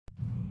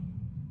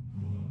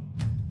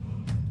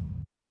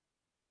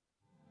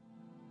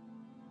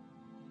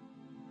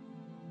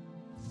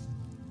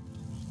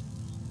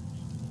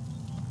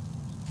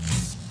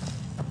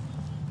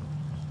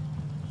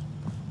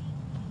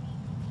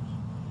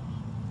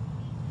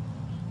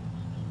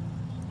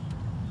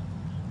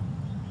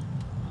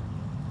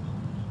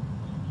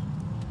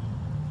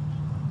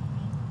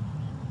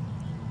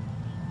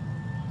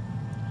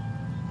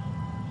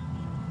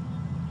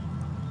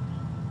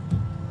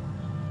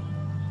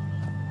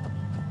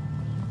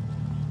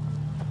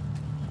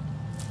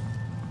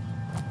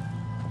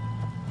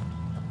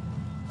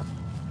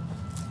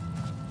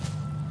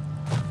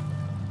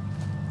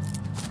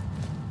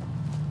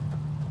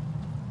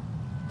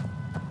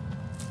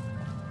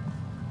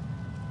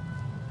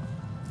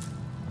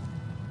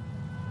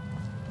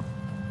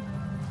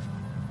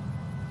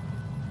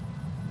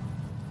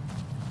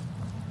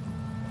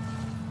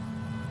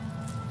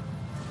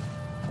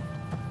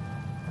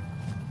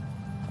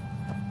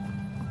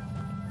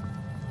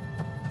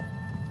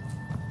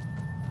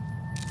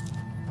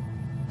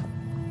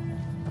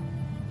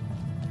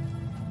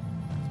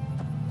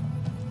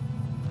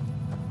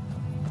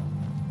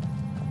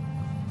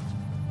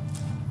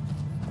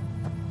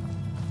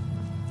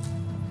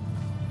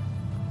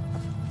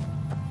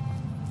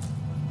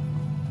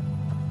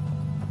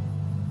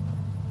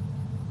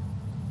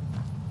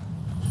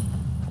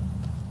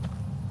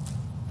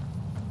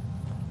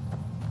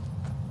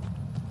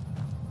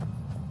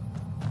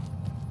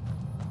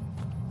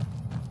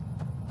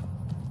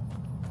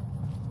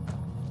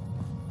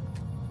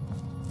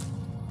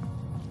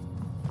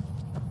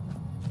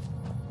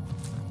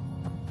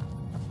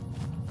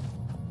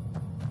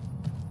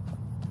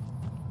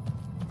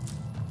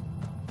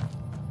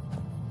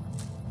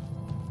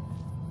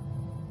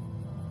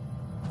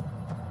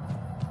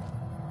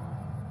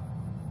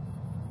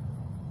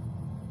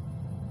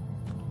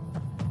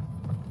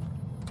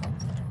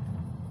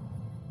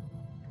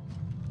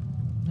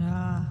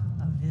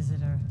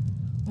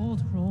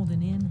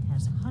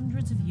has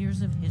hundreds of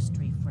years of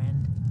history,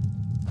 friend.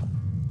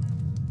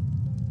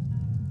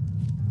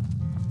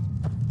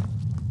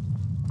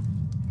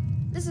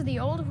 This is the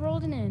old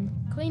Roldan Inn.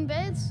 Clean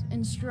beds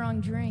and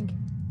strong drink.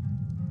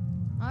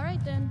 All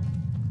right, then.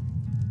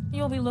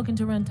 You'll be looking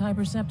to rent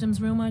Tiber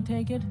Septim's room, I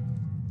take it?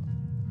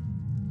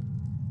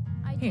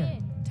 Here,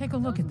 take a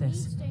look at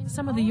this.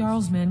 Some of the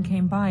Jarl's men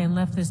came by and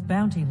left this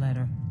bounty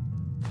letter.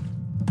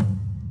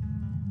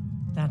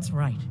 That's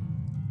right.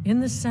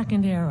 In the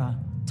Second Era,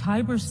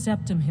 Tiber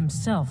Septim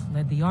himself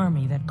led the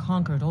army that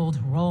conquered Old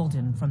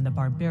Hroldan from the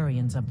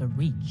barbarians of the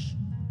Reach.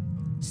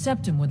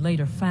 Septim would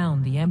later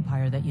found the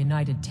empire that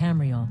united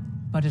Tamriel,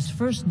 but his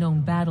first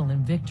known battle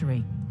and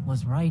victory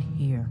was right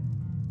here.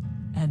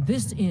 And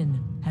this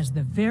inn has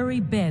the very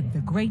bed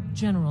the great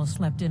general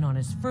slept in on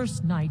his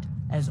first night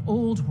as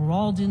Old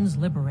Hroldan's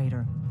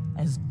liberator,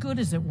 as good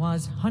as it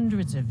was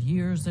hundreds of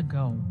years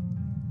ago.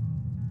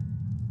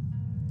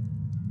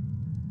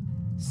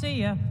 See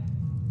ya.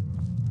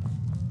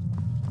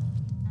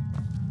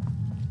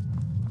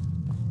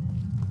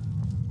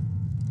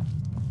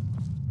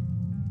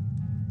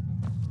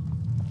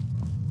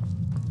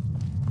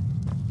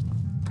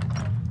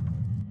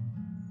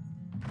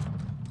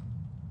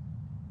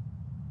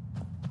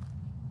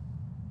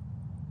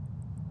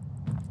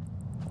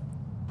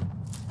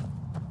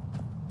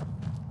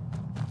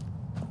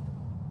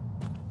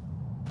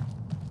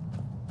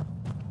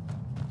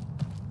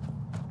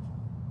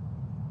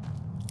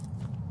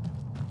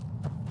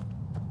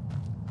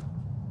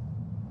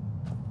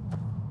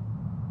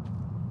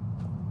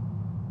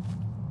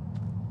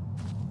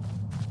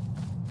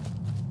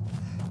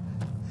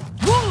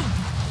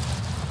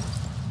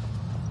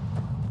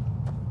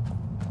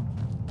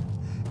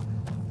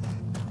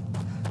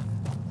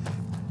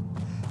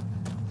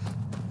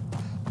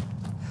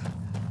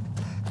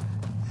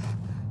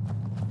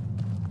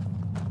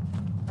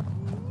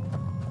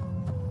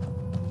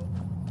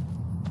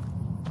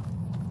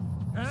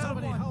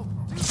 Somebody help!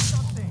 Do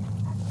something!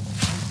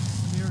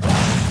 Smeared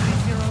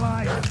out here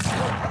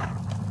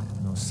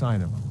alive! No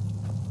sign of him.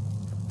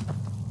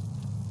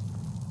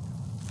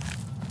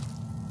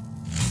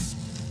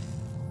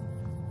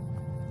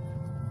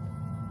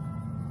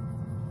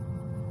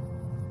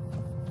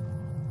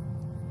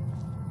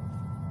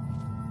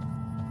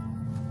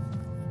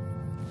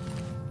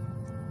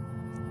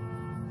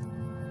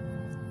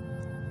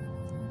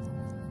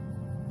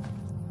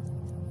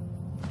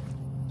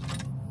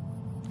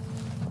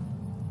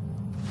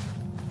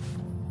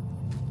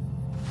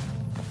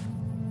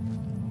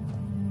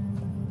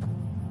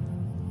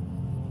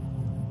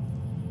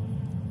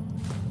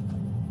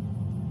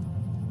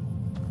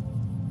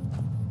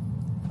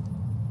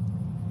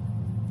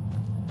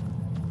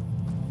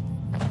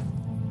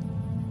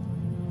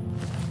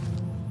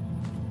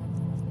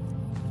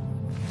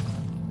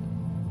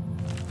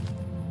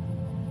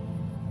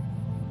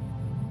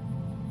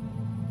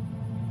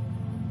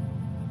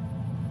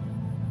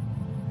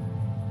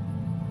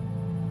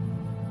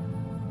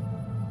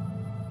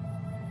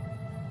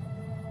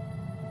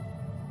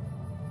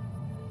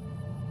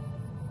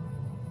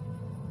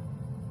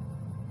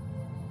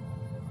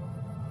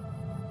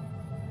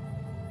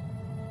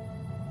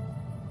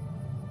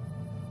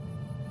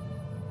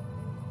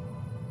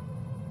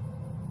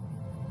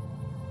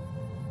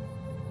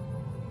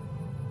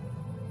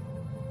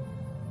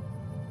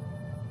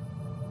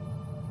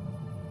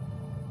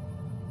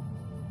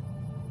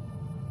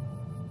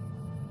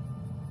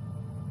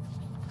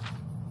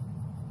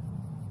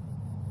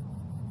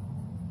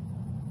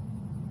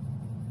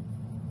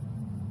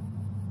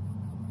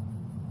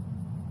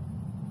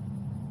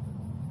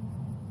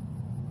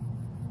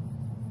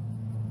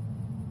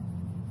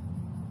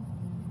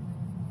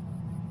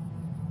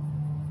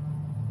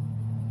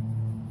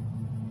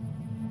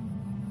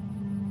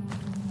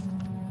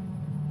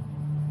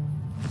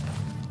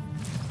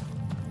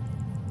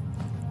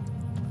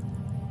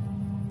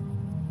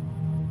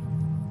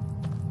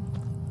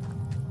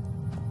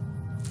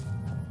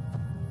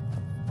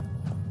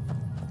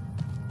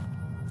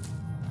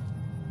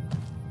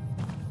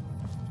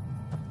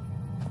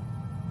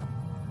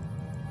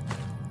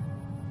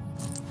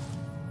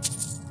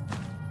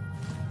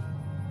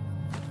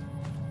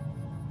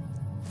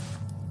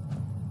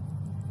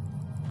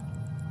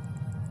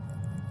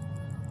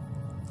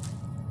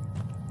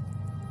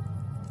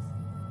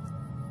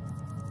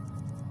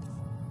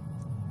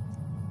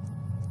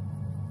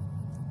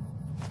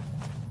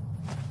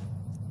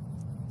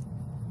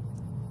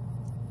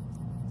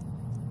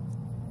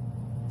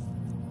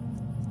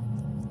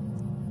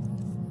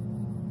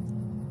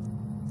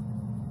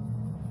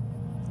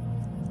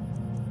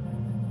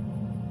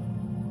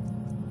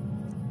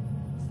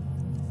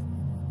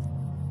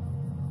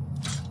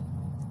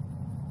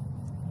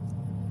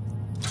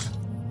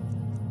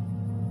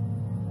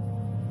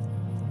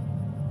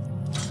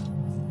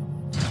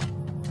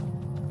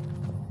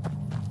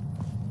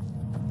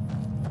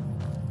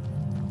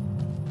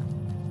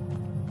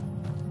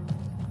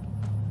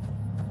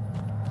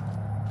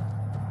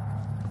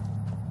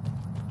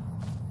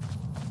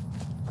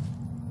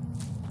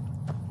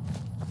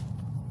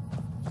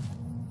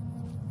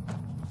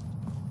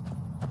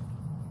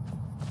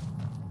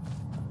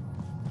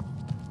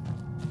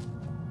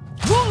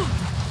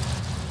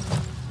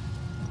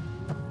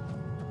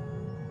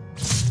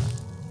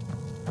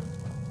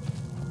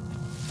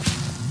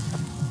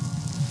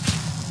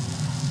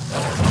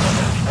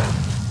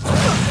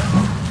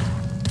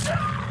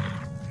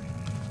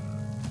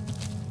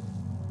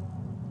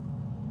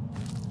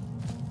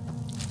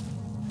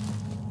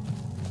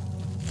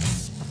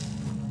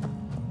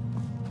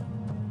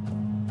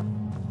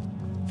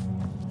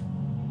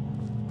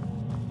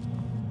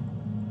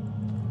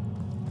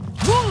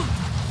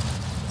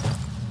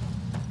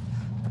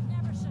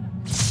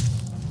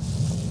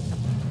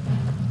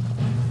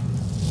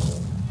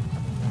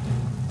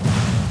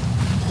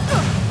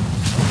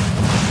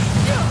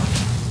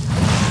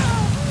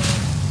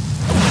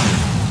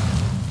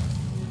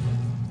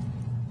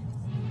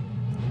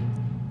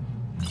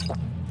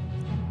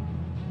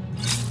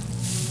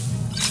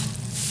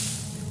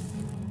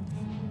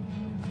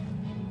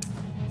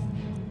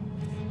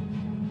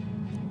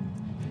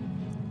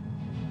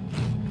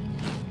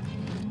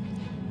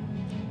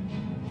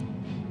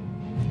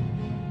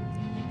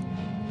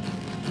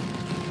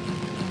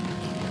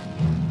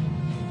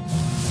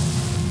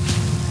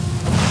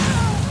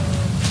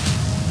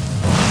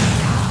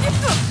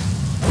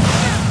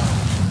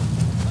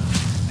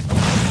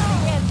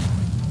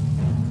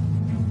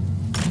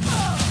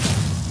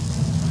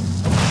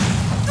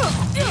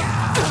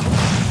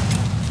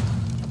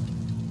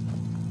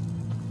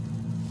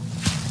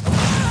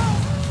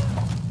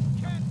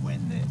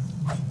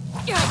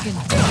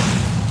 fucking...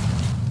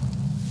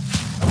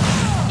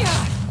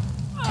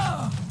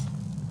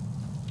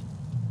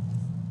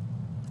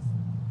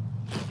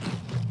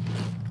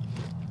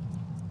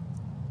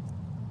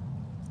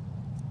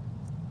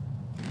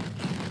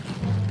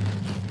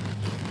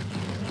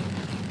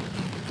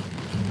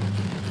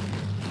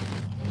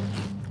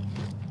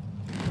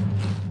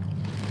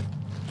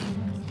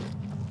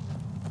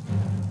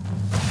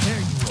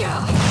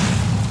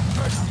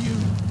 First you,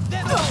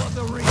 then all of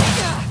the ring.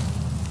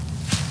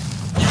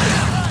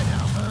 Try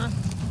now, huh?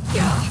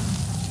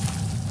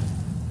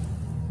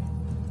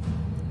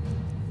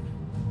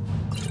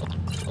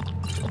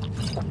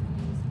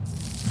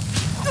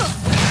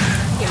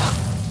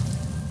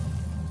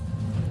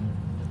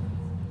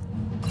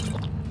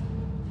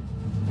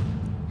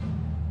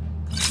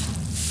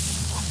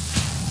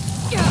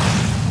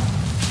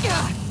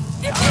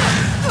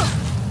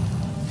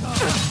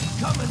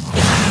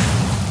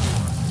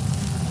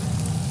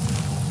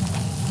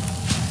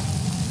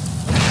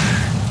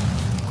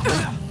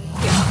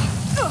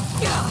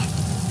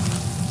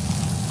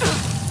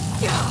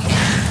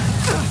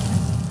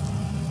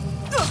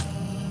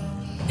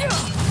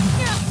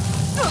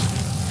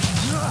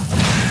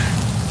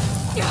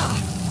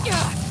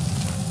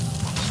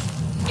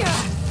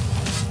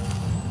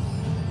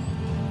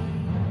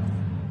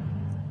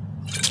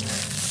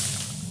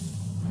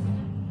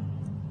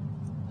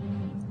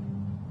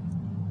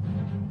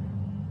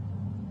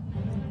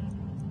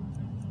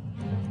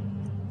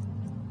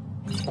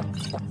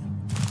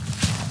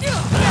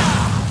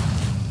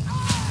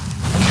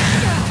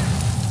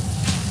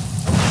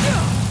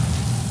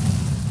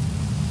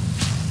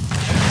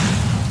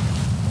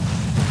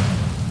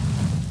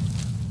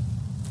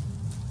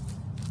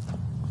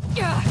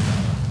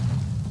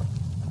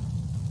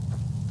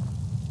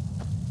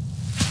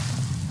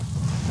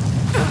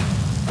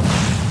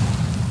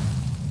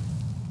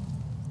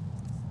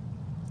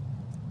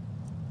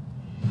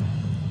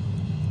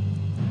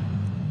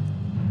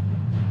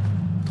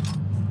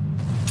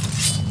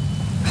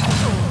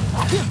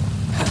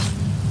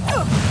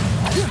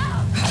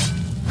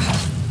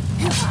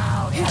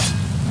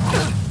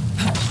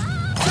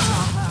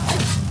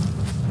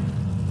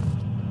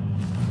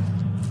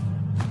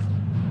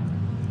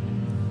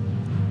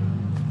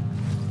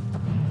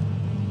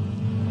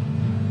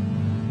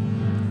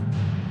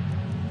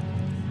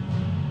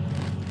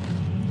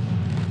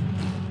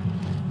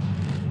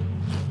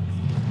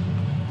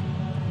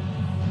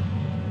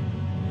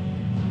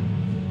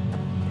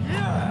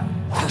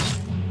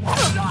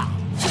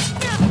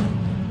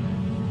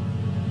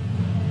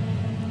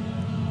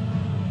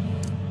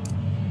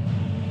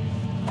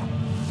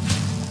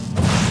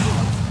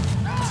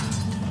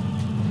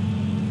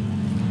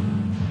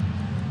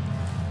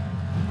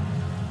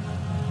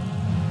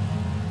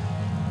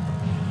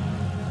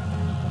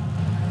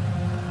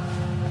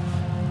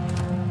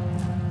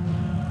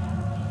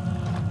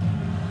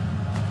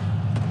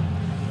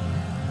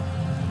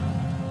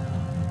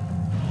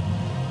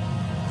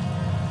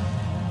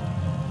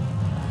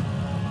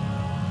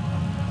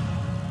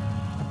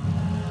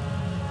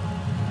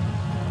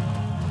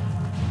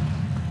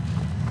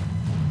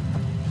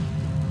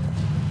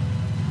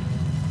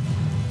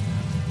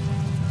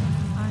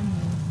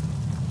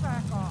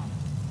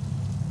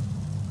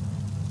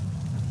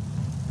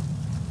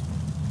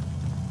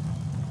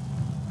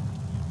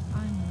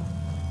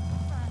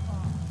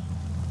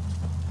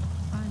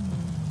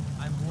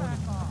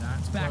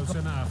 Close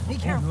enough. Be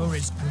careful. You're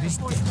as good as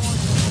dead.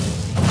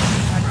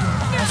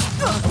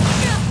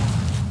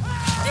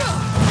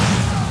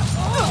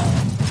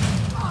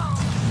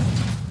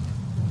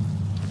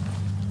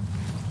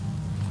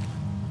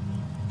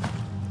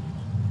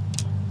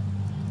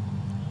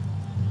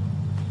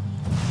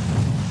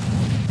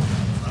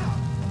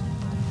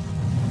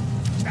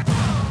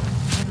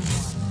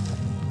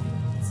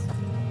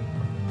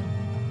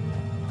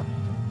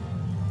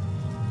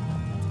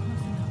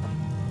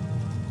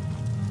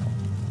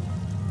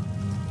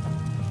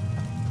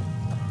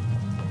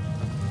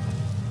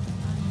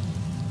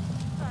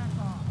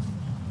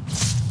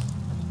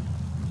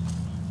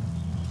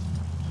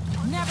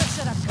 Never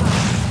should have come.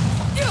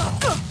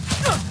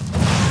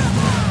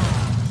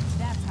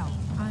 That's how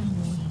I'm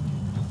doing.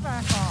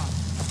 Back off.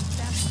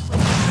 That's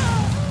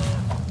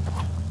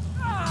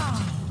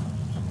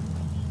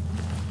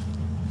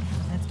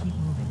Let's keep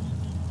moving.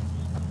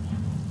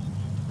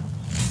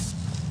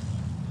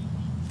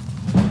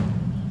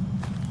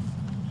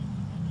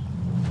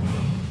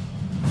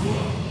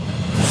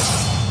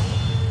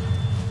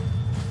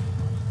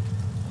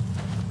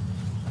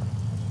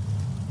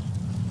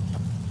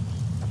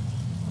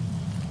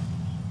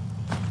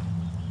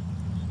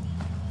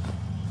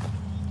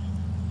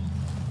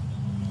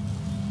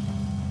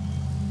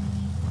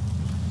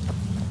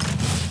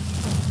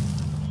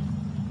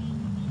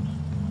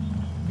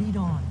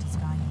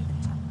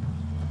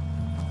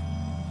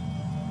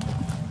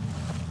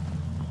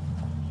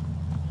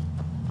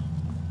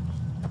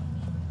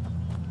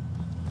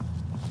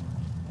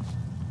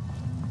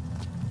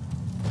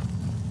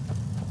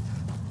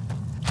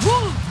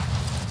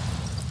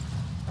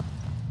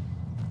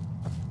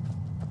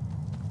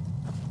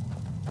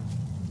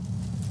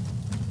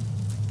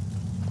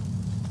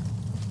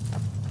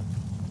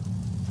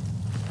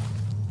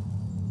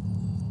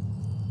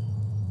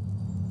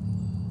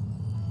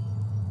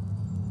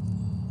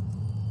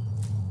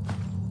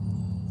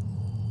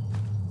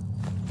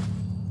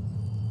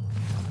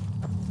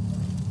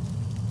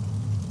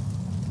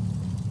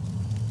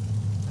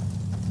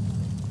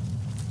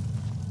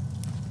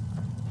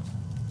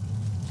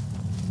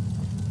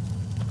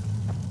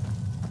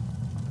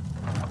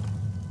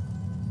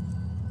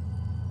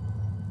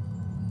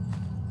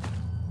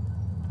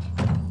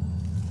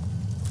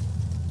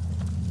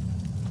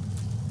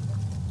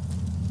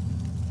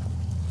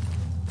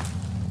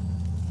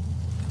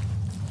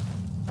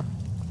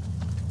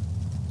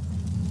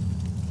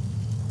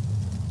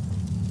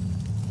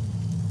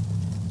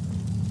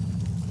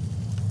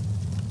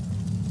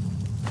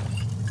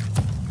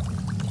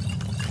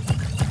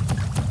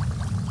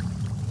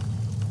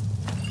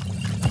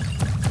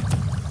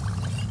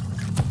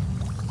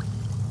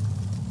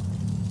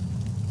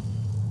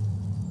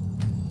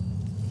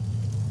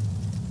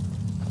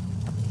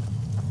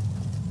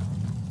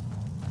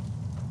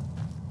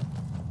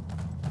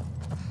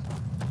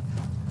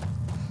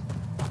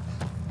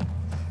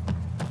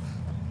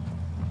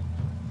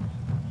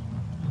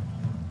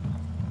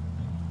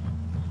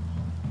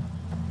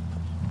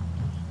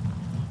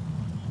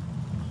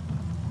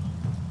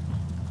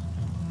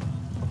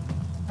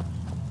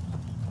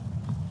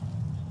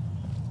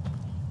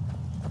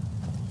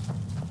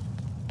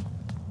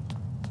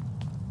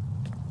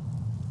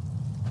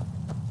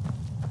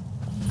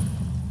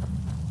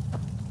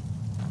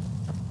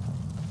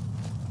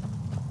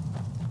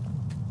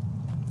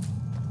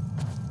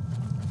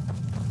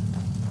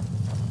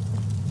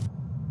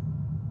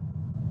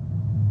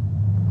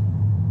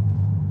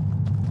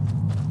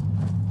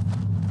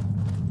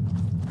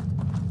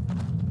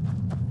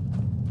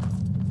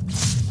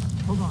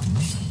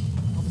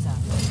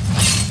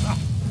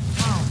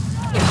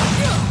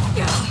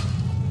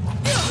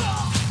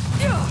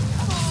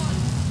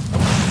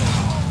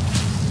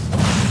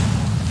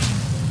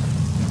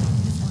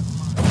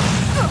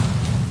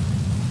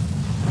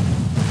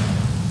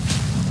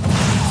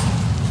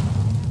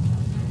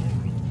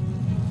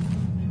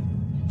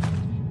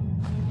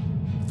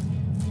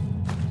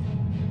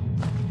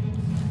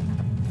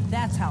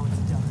 That's how it's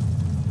done.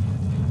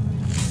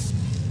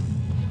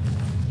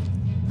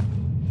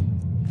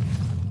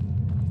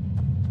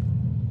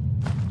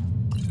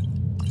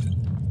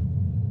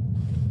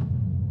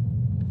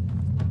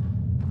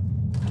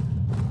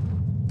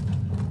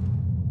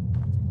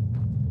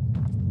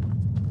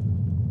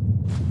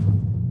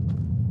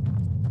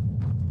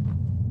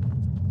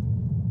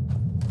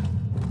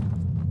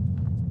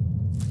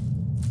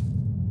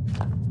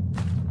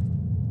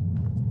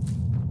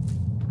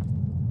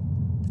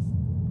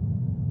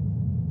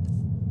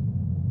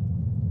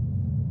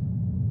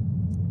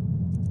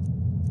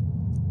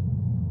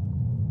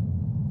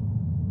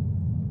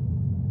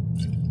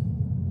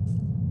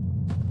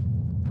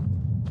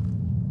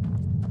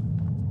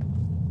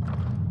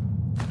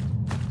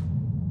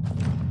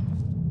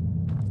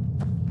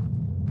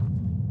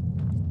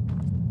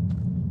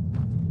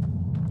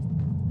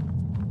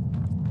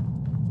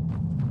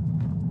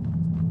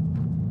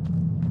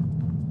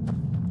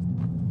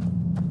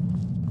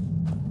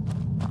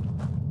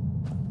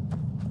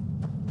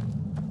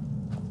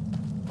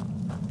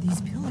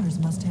 These pillars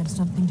must have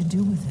something to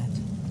do with it.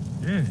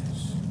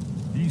 Yes,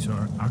 these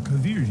are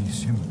Akaviri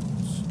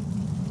symbols.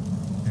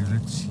 Here,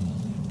 let's see.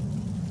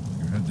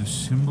 You have the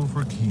symbol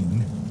for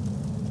king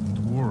and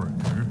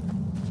warrior.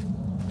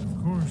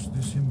 Of course,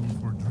 the symbol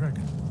for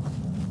dragon.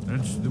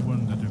 That's the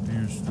one that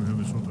appears to have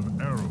a sort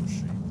of arrow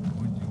shape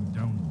pointing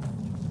downward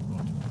at the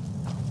bottom.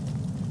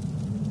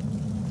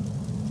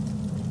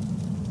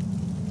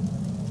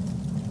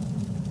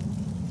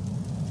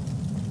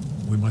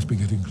 We must be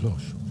getting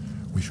close.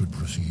 We should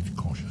proceed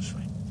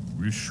cautiously.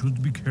 We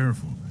should be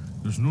careful.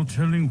 There's no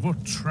telling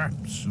what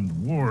traps and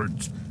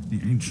wards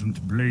the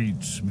ancient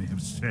blades may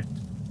have set.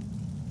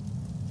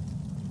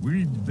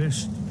 We'd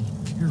best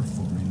be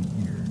careful in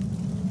here.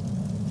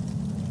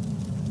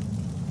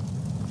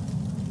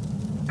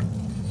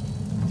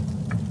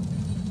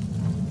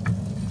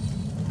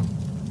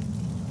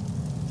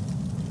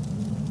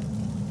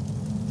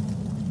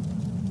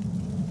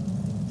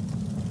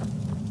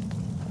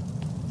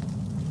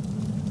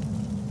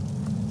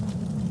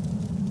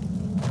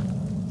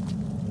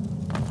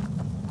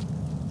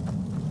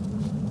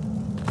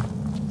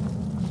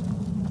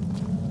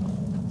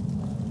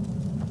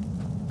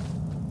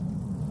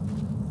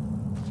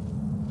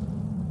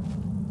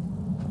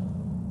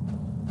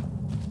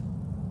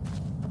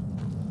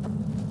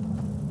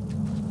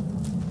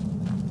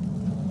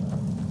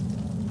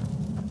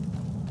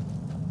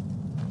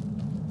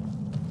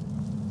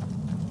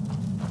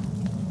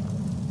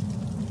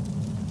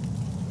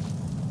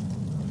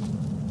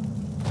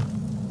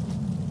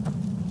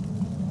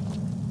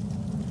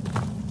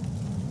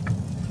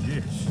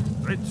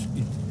 That's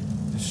it.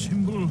 The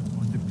symbol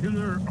on the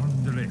pillar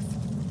on the left.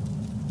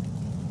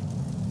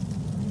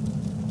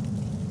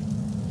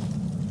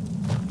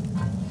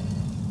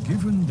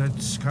 Given that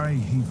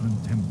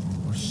Skyhaven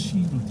Temple was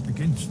sealed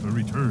against the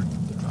return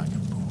of the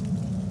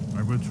Dragonborn,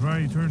 I will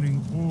try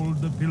turning all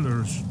the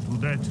pillars to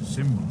that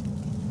symbol.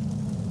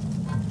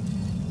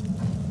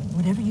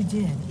 Whatever you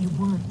did, it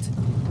worked.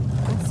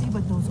 Let's see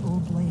what those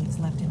old blades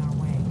left in our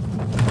way.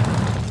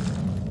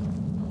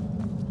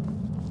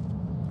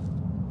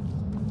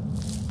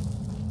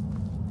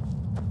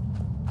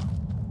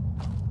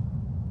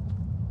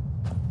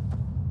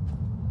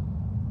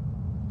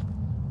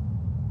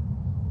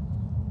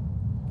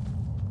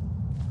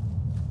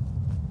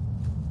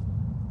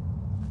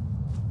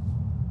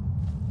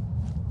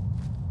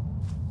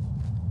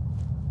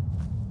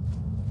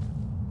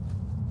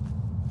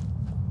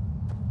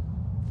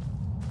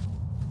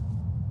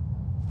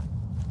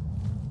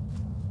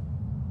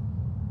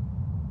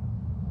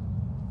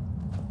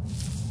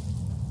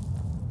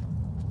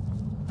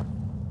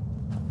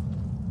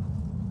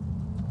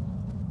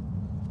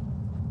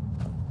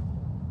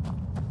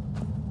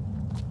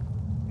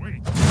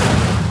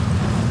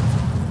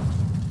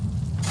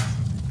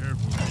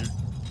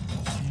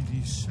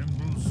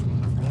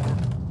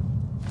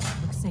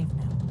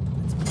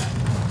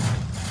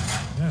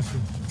 I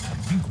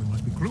think we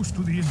must be close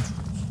to the entrance.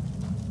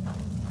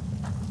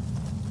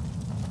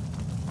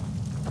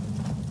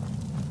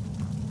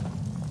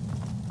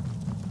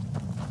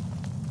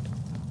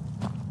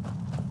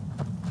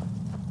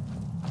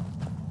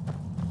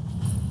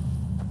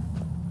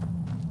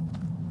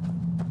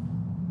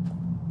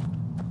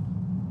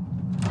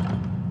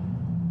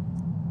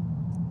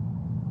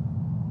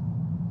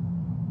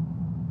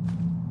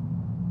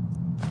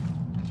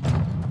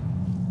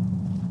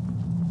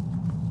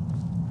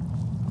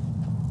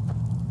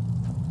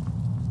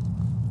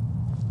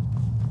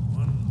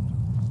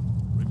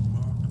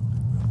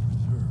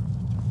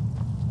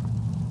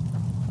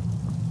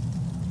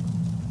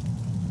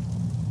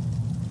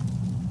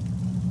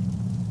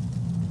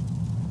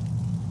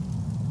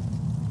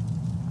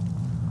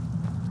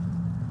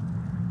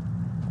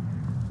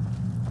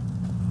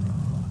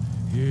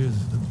 Here's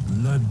the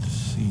blood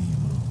seal.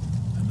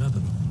 Another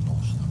of the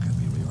lost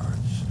Akaviri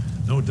arts.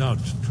 No doubt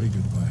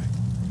triggered by,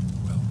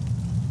 well,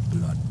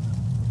 blood.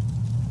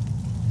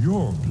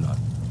 Your blood,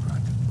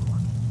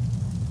 Dragonborn.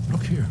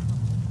 Look here.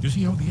 You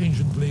see how the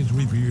ancient blades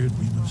revered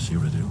Weeman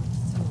Cyrodiil?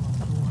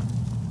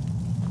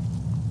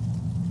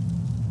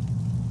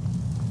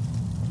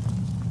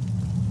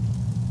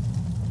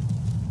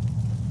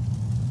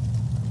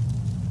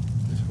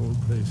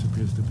 place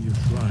appears to be a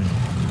shrine.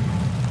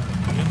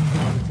 In the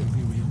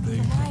Akaviri, they...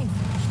 Alive.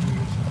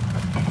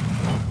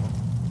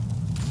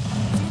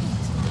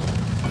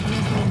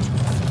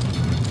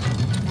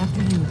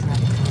 After you,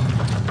 Dragon.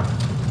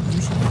 You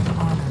should have the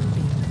honor of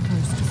being the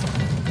first to set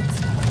foot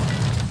inside.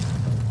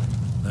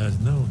 There's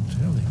no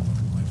telling what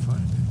we might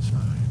find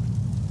inside.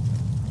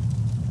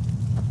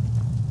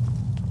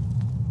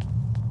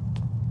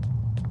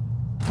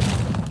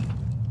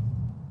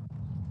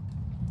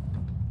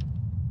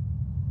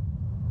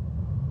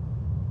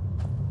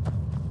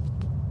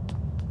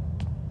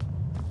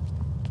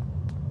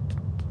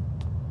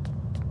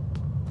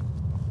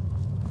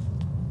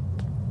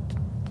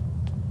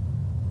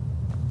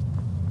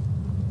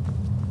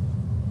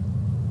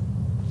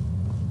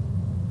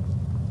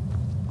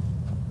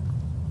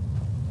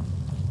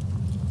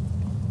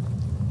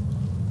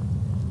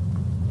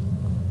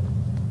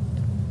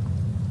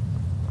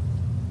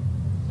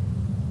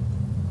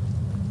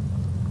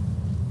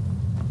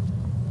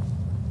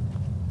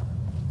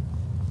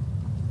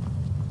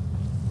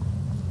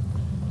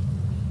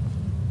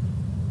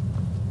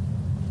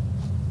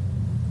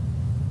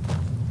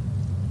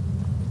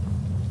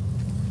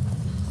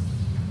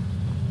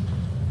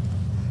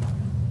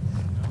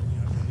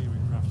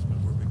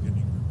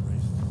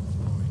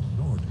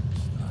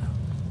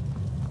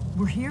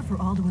 We're here for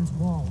Alduin's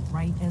Wall,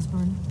 right,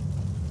 Esbern?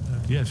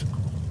 Yes, of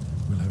course.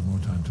 We'll have more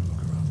time to look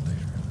around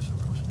later, I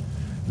suppose.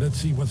 Let's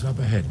see what's up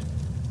ahead.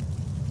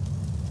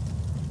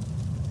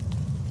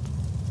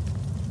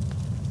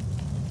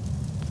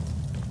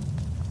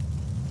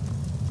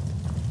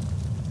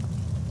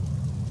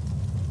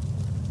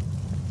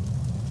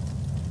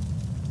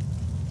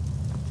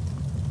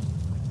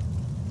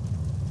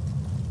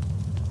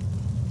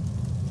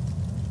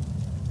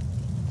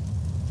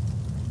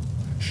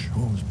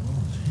 Shaw's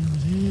balls, here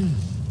it is.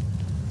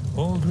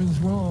 Alduin's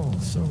Wall,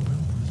 so well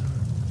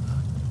preserved.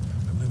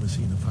 I've never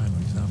seen a finer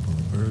example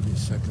of early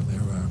Second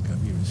Era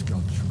Kaviri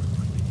sculpture in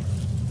my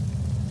life.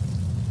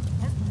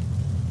 Esbern,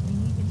 we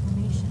need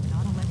information,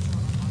 not a lecture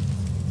on art.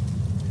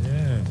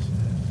 Yes,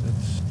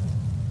 that's...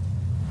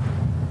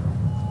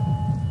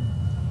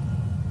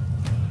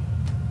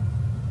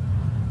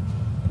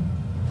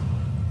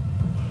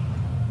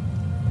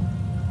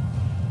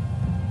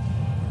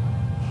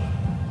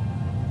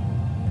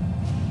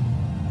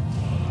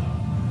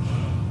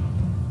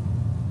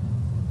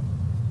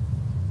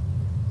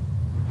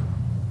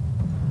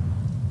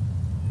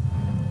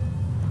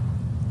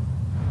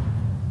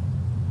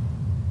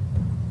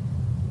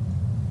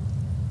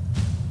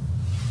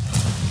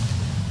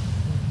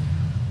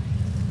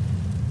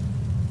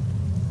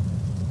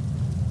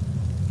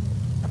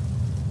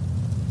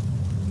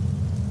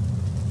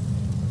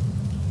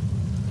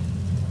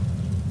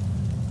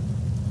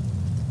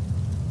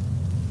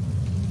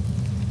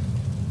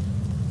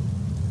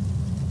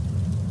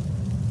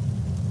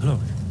 Look,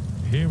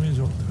 here is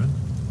Alduin.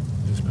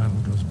 This panel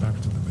goes back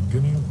to the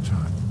beginning of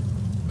time,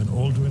 when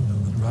Alduin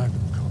and the Dragon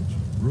Cult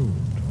ruled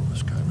over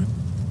Skyrim.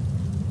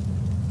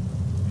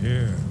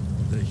 Here,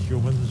 the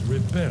humans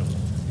rebelled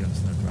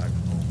against their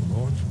dragon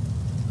overlord,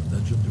 the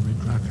legendary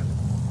Dragon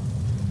War.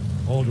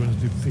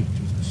 Alduin's defeat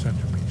is the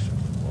centerpiece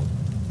of the war.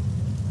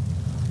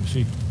 You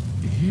see,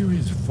 here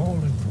is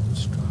fallen from the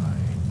sky.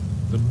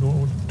 The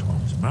Nord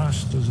Taunts,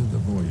 masters of the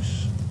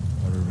voice,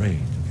 are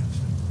arrayed against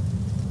him.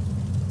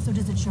 So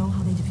does it show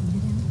how they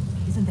defeated him?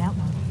 Isn't that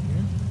why we're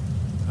here?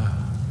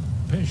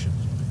 Patience.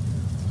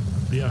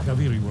 The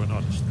Akaviri were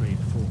not a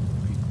straightforward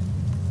people.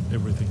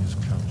 Everything is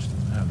couched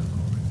in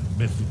allegory,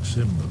 mythic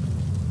symbolism.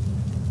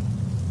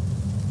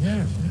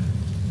 Yes, yes.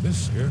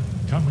 This here,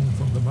 coming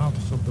from the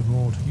mouths of the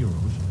Nord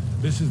heroes,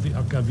 this is the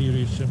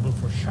Akaviri symbol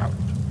for shout.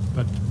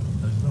 But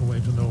there's no way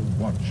to know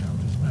what shout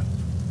is meant.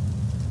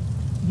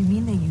 You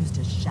mean they used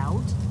a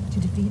shout to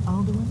defeat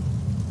Alduin?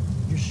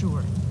 You're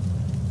sure?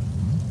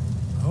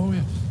 Oh,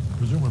 yes.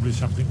 Presumably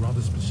something rather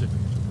specific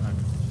to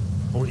dragons.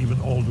 Or even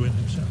Alduin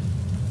himself.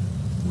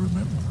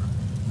 Remember,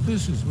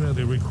 this is where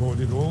they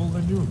recorded all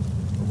the news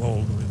of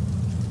Alduin.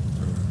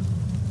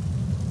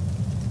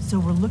 So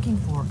we're looking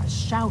for a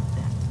shout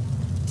then.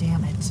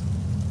 Damn it.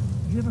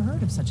 You ever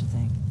heard of such a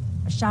thing?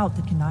 A shout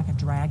that can knock a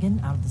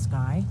dragon out of the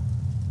sky?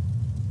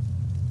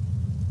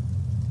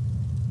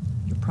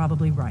 You're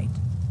probably right.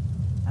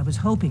 I was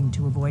hoping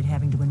to avoid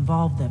having to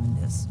involve them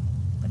in this,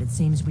 but it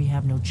seems we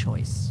have no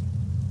choice.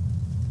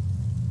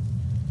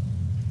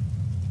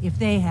 If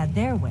they had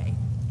their way,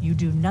 you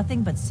do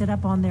nothing but sit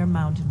up on their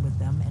mountain with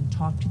them and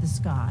talk to the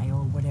sky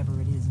or whatever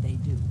it is they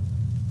do.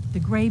 The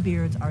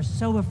Greybeards are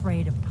so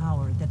afraid of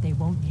power that they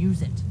won't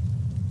use it.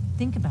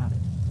 Think about it.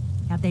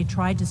 Have they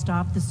tried to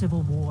stop the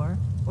Civil War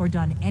or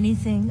done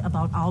anything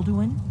about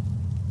Alduin?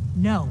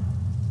 No.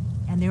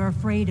 And they're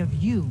afraid of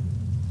you,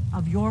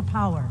 of your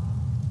power.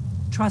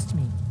 Trust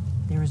me,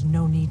 there is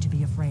no need to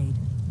be afraid.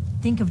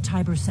 Think of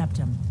Tiber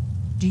Septim.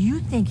 Do you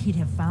think he'd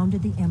have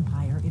founded the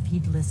Empire if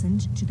he'd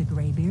listened to the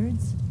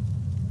Greybeards?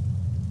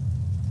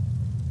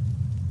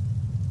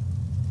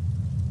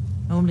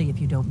 Only if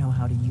you don't know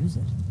how to use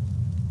it.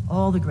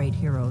 All the great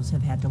heroes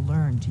have had to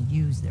learn to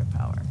use their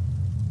power.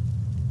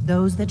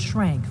 Those that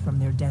shrank from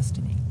their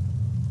destiny.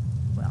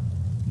 Well,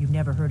 you've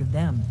never heard of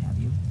them, have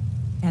you?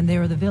 And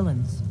there are the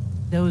villains,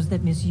 those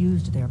that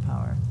misused their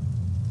power.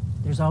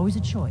 There's always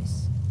a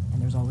choice,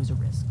 and there's always a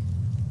risk.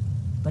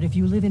 But if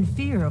you live in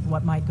fear of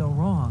what might go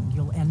wrong,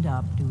 you'll end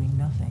up doing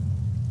nothing.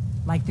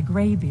 Like the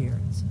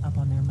Greybeards up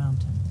on their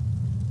mountain.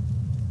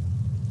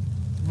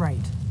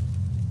 Right.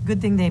 Good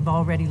thing they've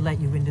already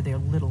let you into their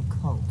little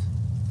cult.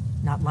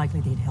 Not likely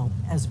they'd help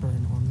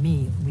Esbern or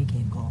me if we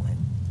came calling.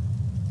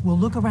 We'll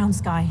look around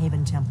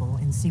Skyhaven Temple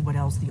and see what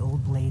else the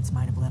old Blades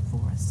might have left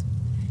for us.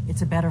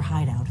 It's a better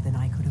hideout than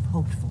I could have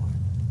hoped for.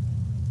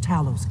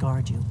 Talos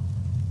guard you.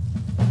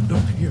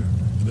 Look here,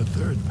 in the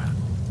third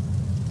panel.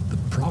 The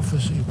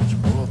prophecy which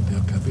brought the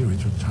Akaviri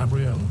to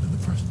Tamriel in the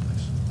first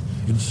place,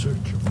 in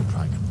search of the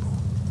Dragon Bone.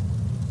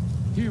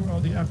 Here are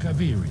the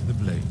Akaviri, the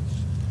Blades.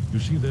 You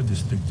see their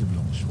distinctive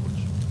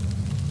longswords.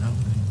 Now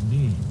they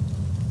need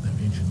their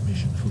ancient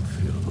mission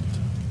fulfilled,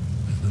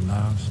 as the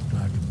last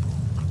Dragon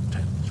Bone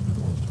contends with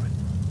Aldrin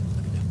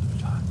at the end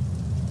of time.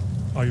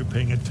 Are you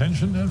paying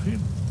attention,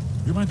 Delphine?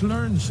 You might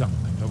learn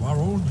something of our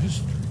own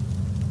history.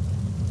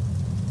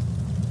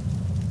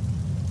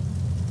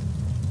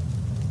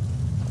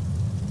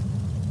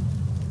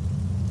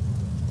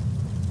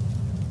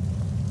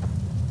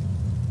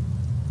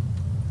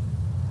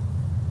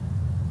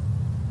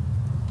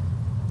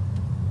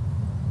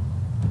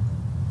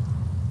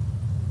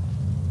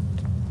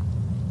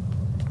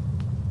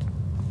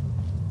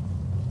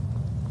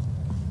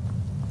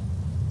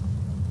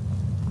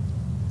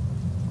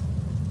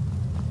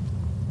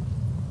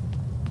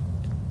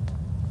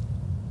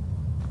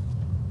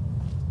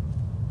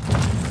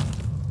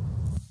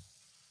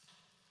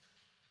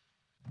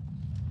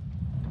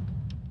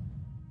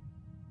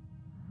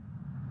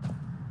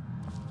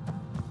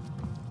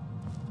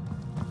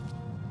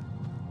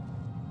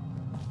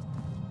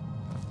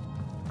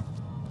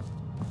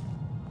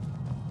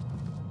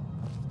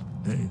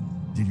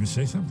 Did you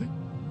say something?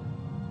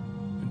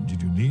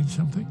 Did you need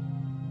something?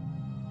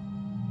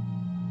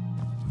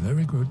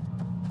 Very good.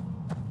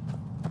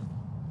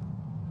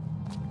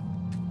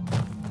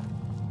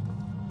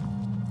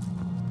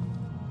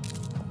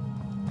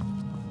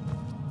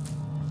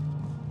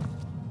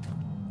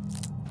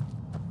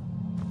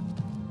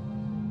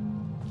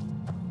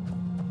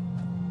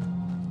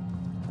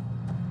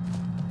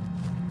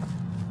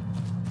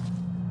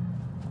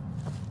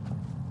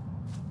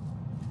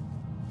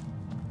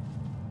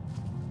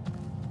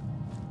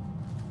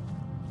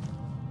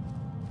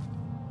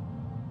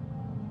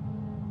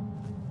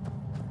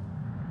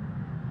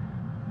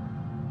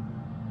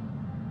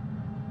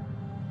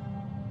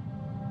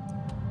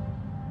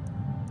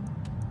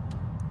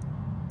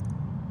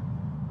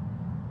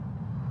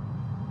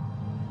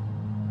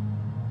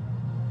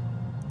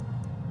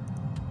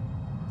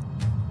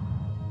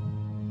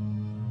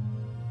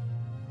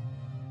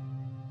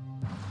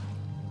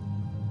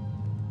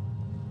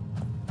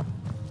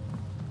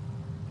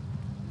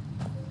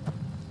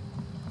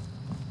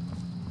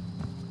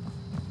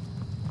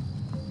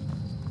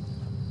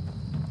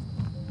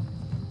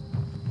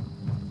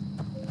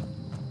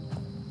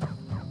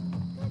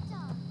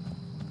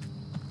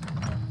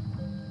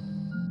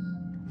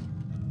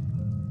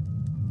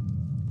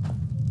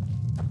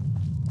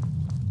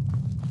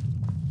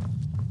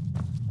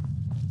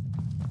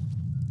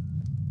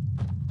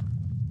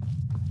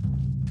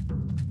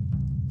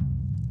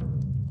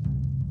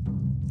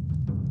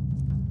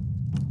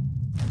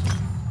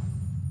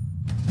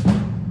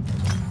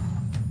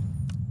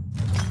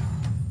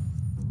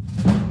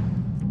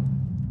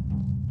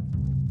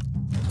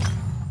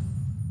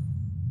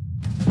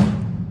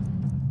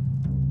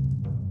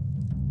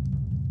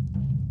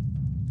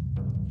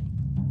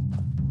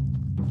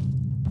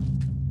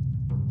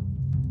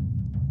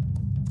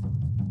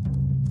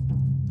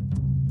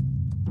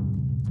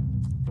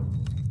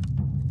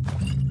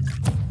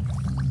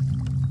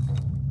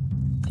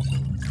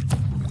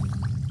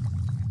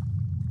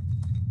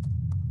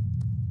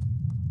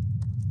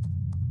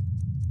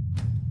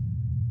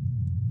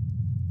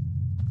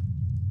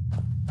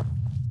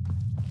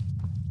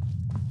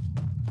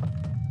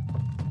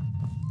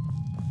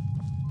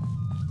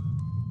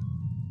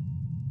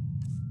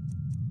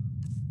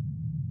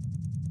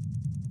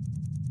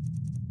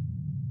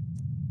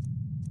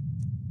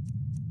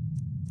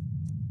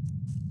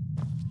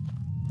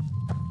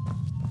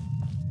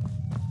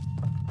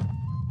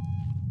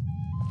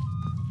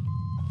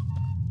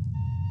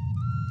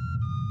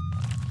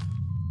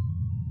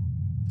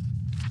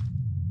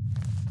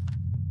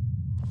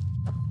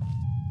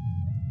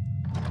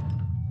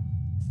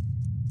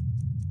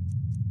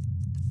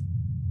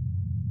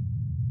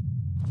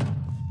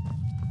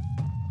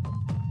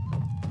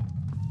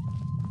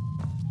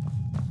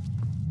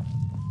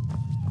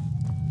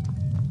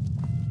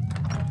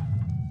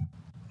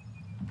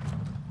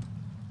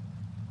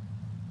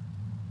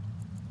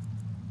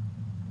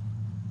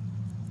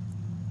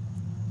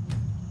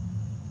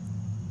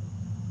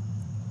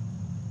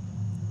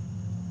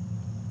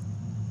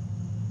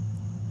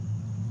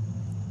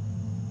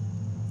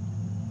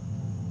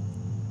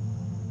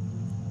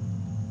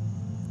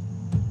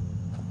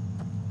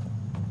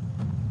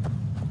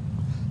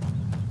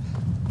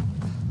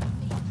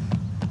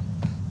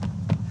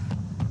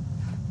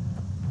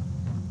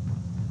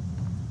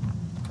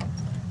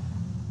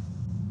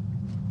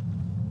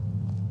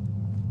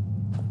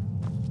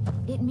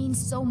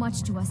 means so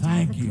much to us to have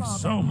Thank the you claw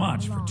so back where it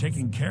much for belongs.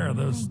 taking care of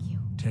those. Thank you.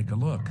 Take a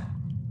look.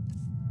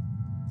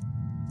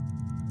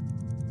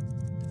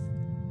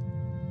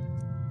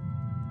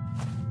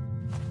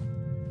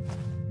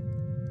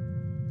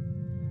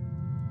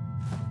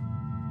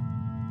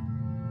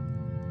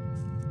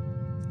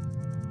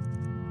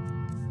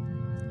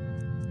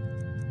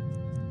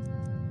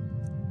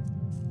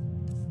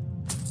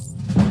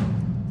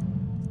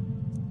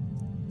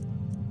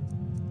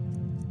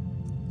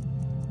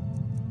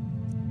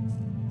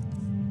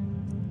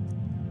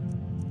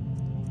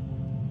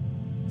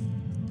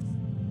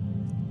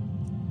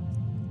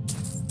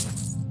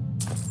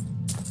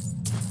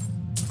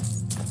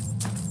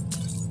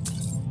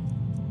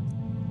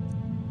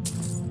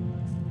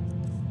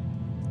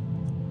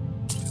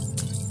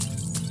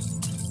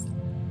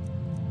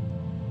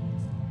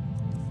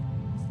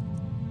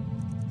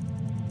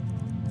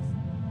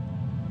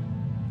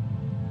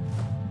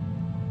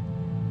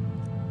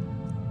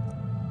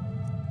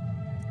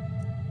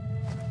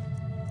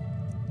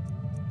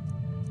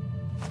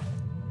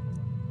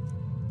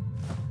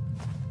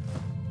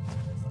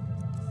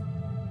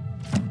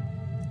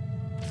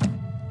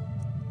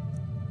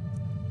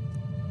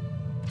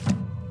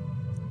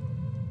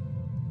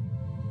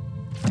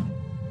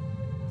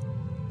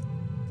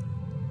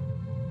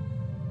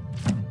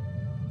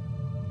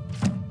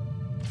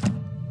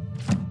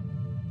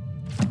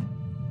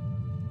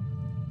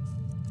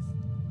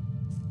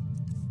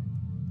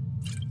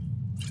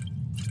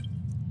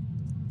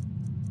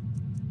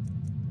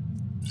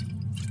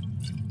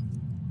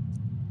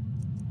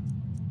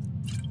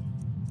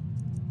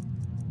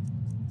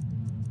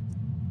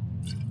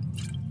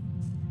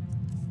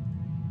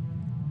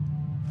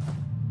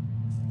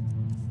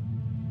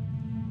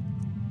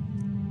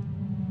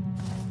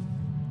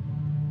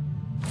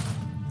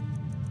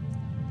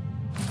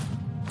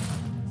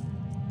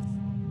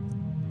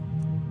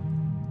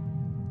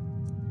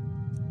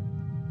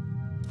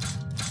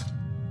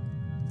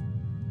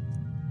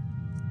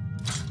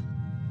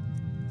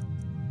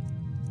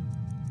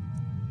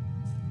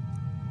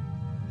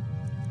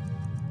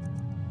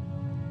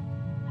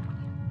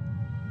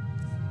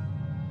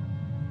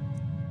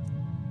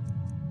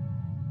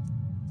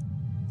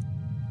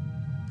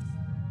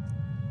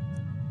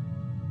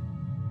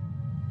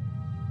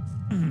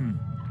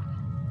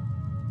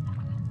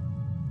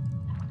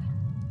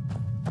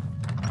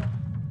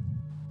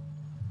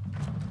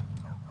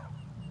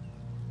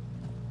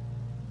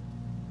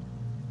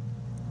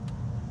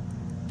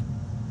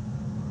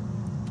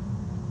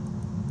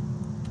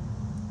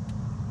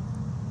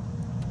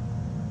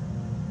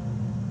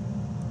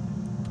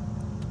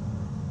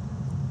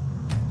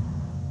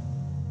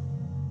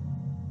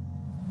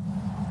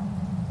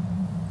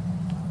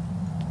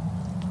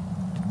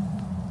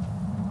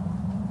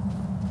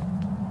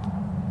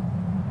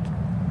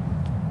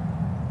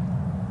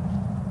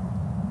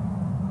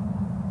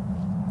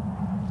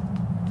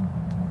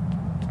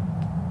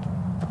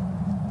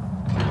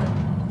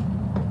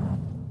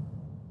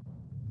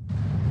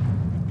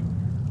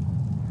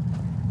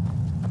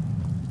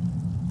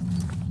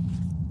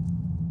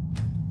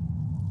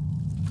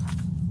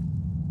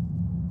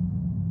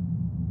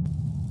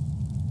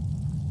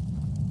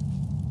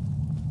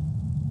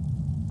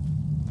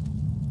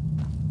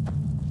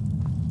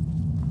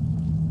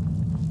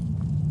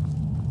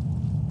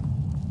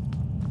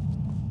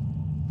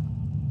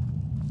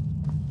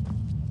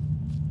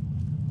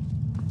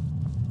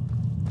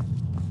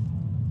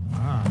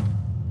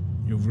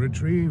 You've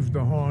retrieved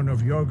the horn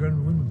of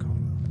Jörgen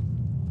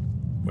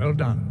Windcaller. Well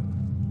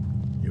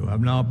done. You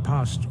have now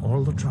passed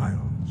all the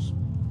trials.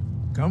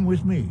 Come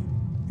with me.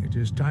 It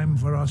is time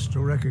for us to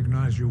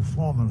recognize you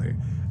formally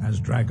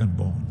as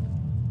Dragonborn.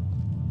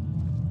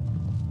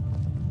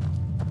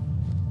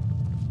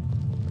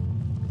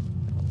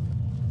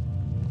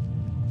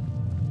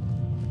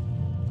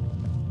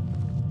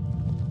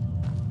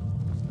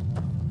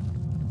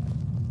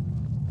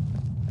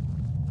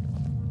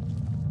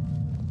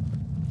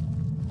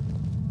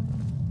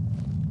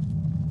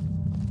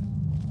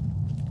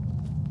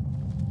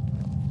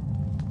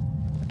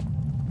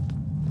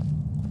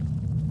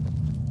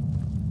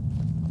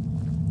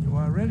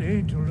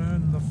 Ready to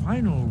learn the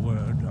final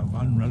word of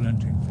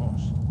unrelenting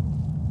force.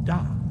 Da,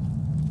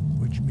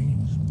 which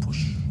means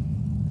push.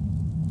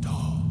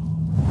 Da.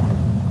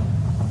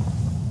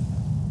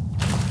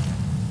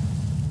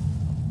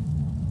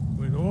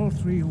 With all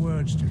three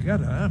words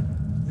together,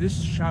 this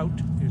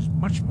shout is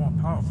much more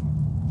powerful.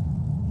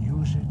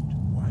 Use it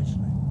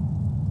wisely.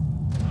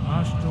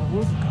 Master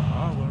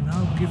Wolfgar will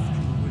now gift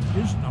you with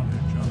his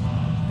knowledge of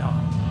Da.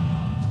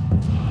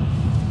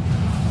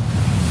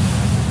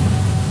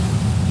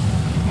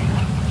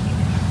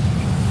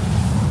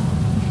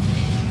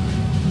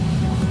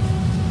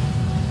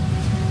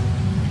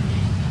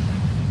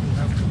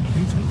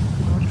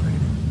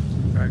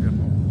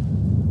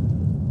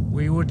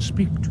 We would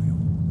speak to you.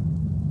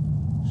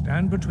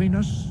 Stand between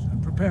us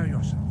and prepare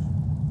yourself.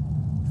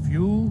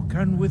 Few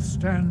can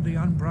withstand the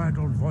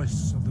unbridled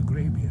voice of the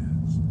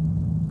Greybeards,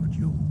 but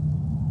you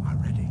are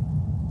ready.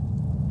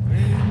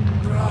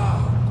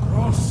 Indra!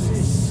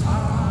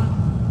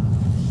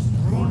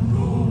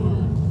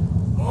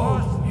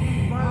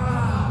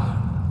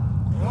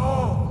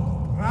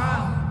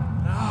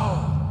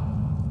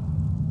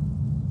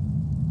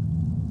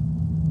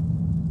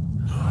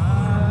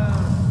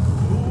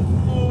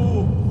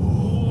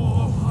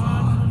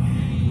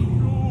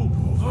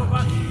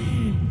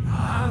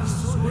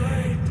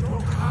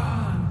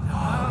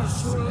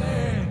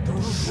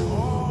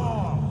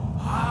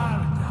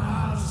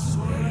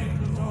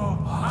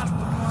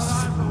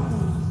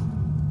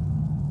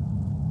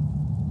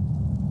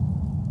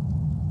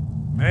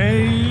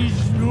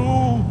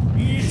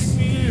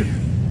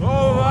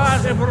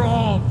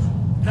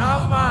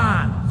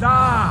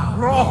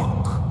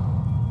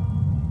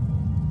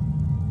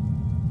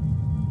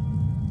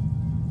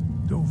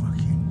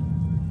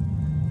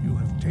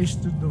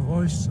 Tasted the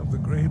voice of the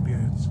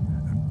Greybeards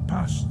and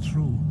passed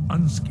through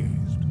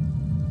unscathed.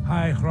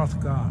 High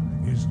Hrothgar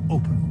is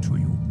open to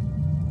you.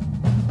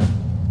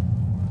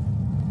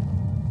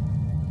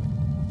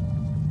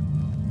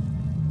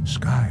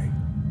 Sky,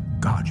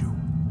 guard you.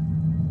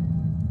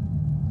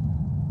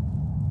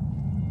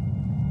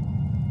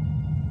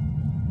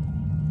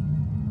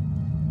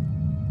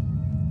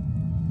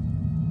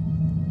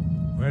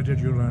 Where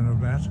did you learn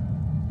of that?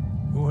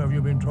 Who have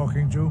you been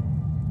talking to?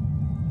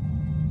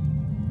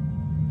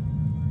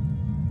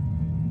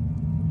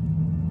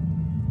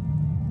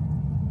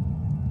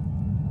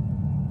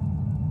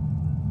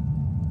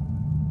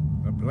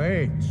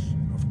 Blades,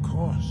 of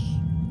course.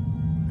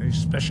 They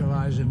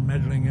specialize in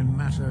meddling in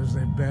matters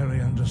they barely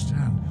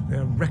understand.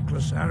 Their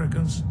reckless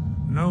arrogance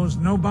knows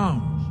no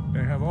bounds.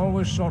 They have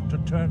always sought to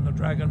turn the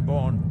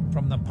Dragonborn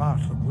from the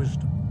path of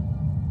wisdom.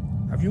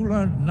 Have you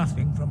learned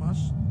nothing from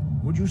us?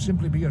 Would you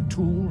simply be a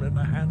tool in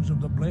the hands of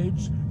the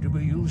Blades to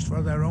be used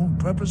for their own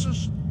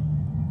purposes?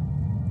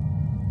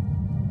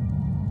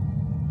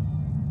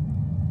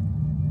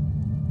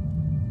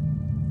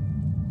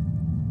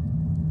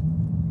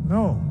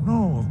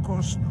 No, of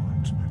course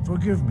not.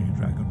 Forgive me,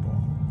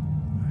 Dragonborn.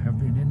 I have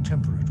been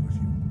intemperate with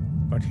you.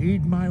 But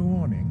heed my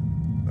warning.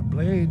 The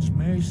Blades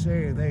may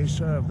say they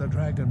serve the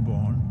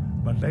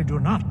Dragonborn, but they do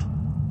not.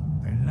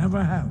 They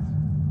never have.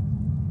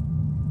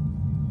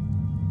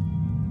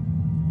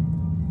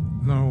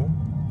 No,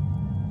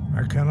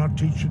 I cannot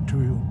teach it to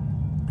you,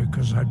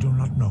 because I do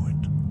not know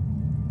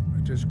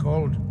it. It is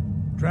called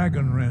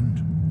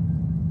Dragonrend,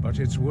 but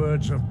its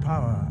words of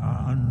power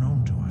are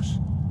unknown to us.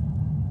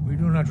 We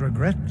do not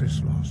regret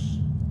this loss.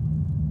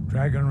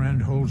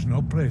 Dragonrend holds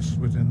no place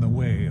within the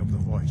way of the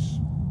voice.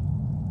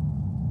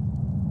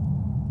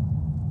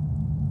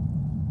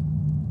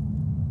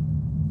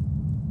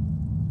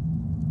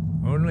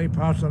 Only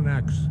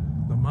Paarthurnax,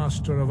 the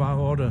master of our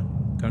order,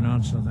 can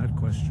answer that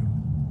question,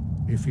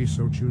 if he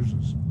so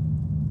chooses.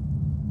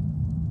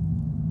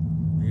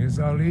 He is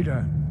our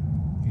leader.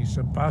 He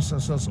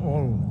surpasses us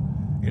all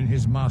in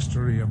his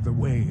mastery of the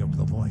way of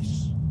the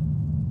voice.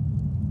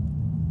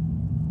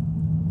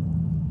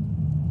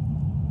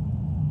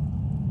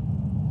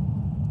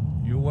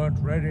 You weren't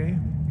ready.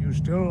 You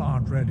still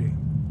aren't ready.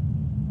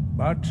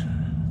 But,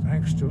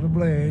 thanks to the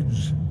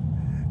Blades,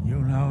 you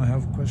now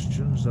have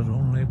questions that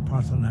only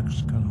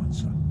Paarthurnax can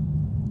answer.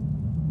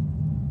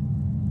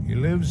 He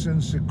lives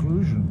in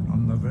seclusion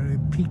on the very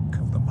peak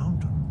of the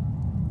mountain.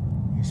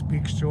 He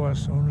speaks to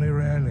us only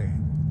rarely,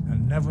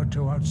 and never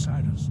to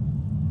outsiders.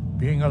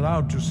 Being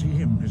allowed to see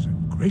him is a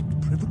great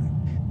privilege.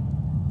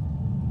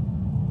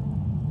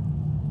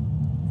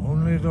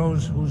 Only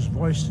those whose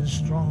voice is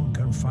strong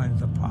can find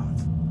the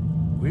path.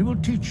 We will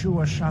teach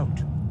you a shout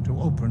to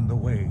open the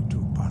way to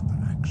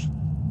Paarthurnax.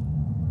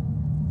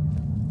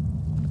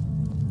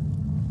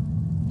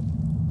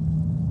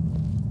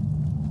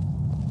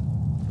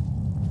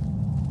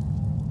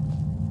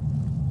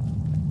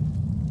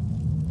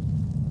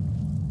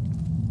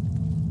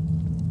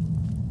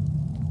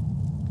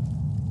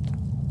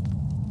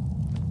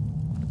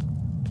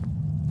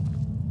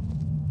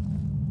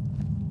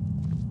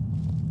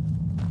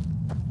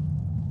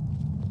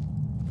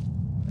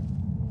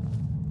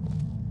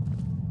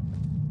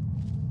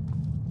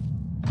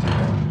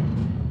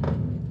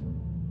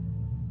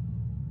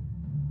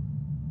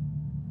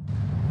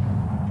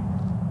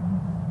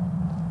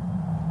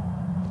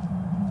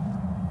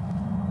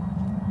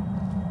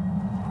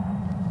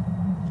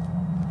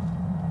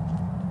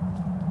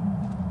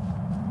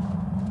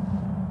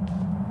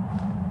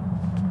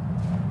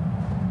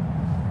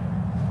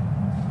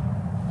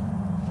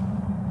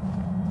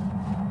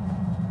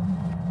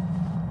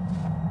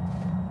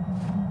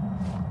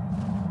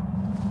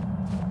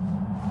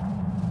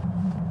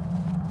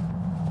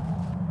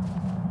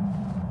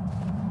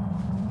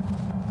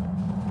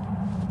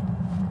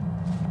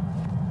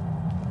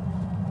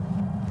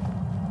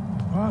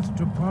 The path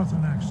to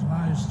Paarthurnax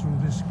lies through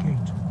this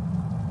gate.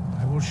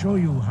 I will show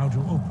you how to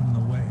open the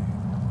way.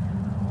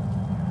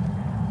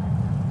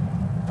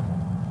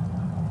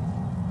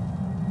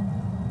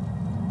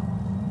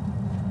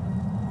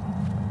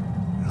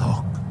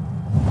 Look.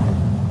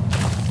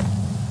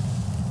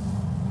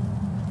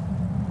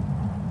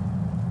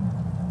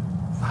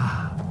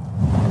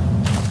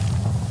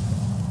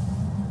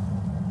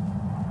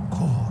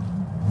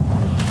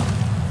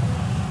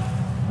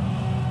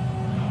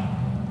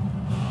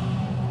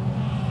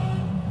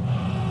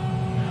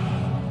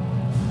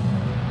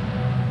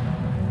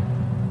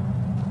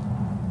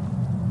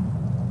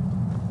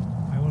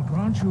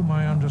 you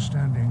my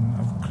understanding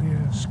of clear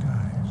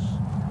skies.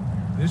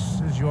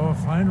 This is your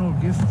final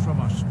gift from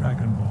us,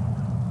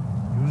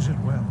 Dragonborn. Use it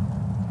well.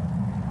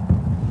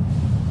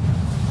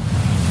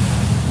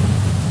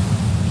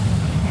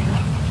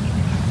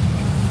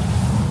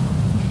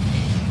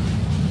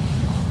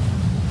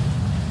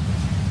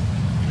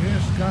 Clear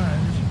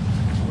skies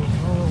will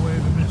blow away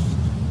the mist,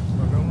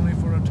 but only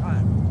for a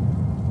time.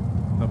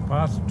 The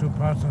path to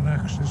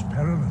Paarthurnax is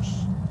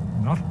perilous,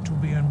 not to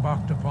be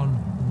embarked upon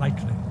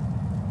lightly.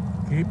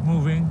 Keep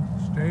moving,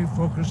 stay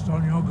focused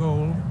on your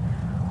goal,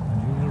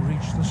 and you will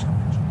reach the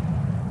summit.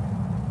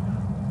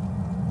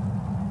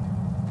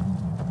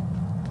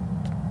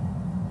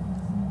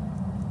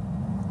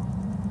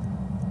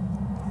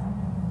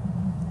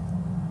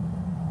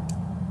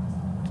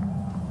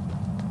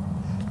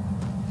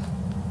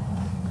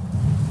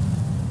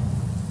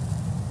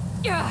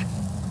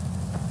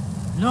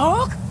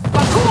 Look!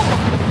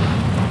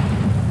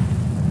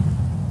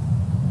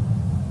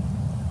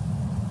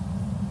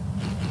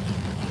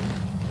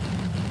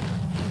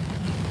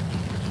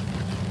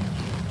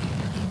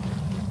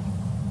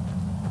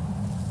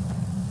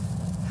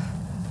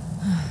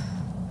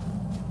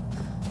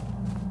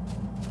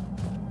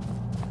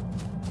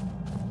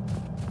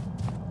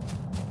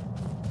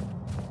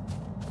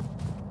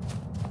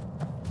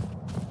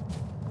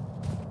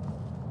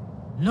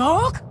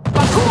 Look!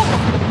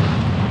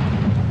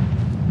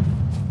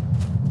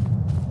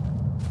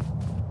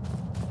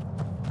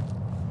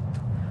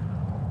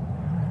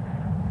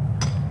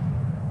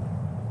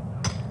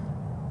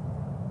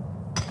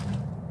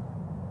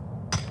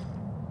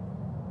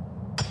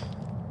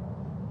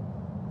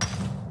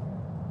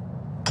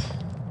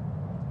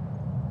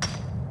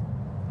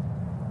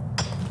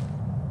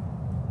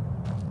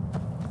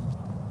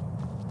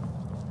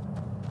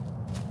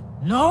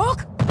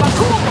 Look!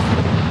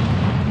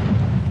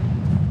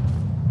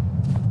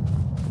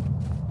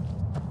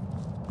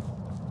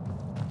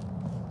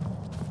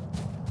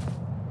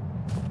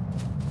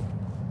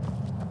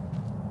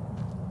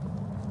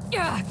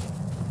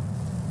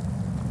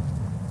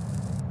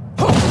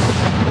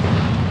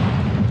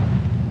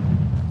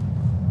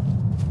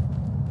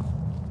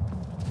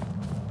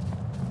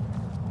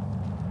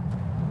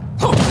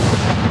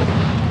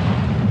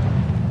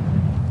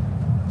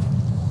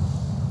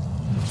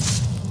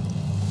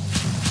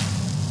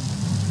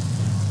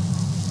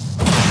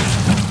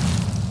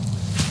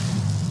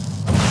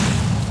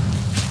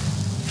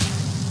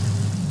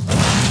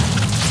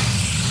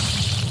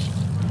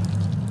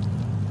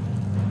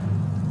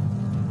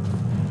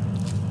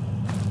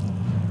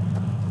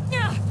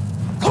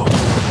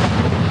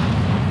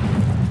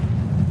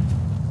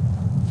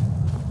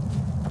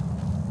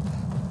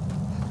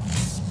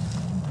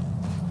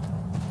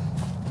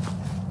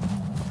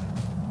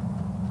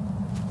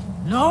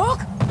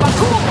 Look!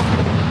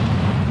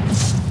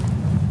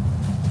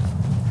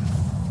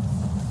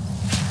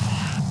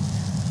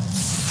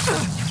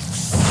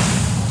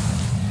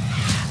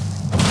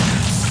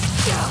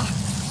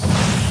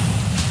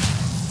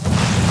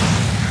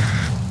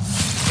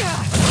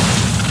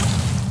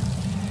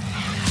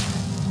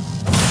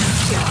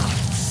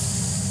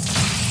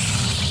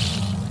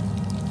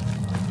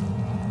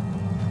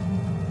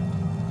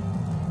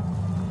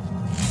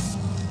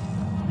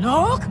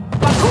 Look!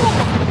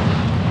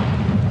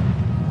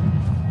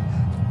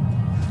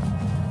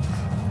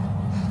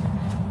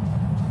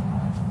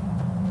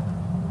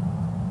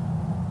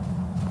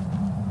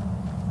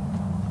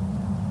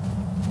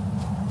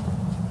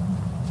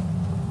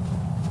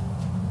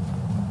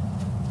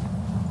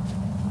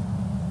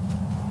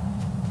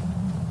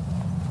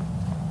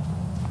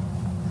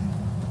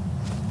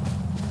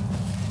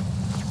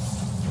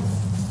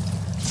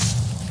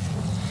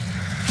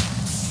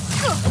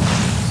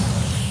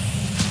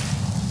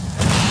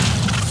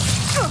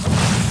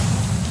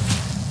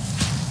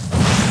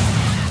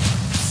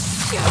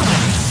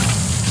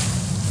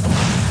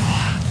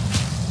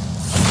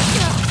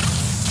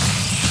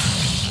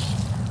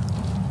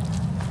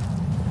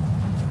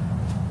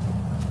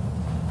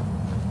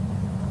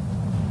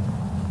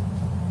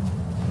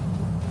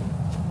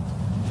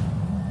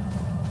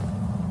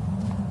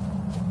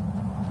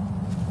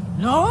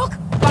 Look!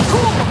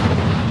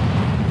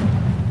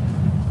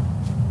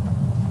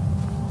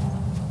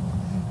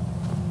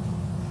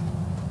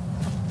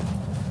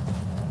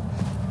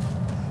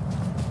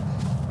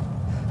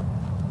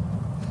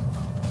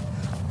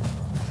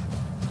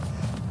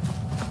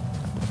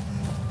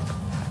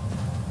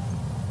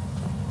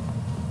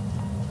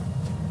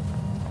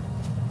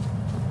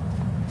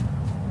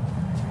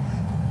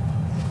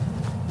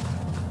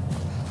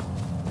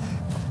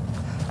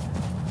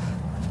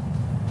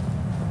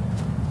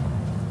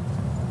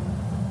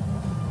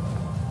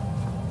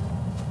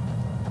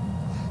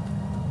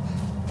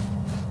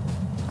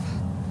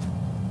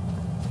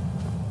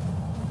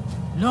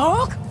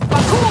 Look!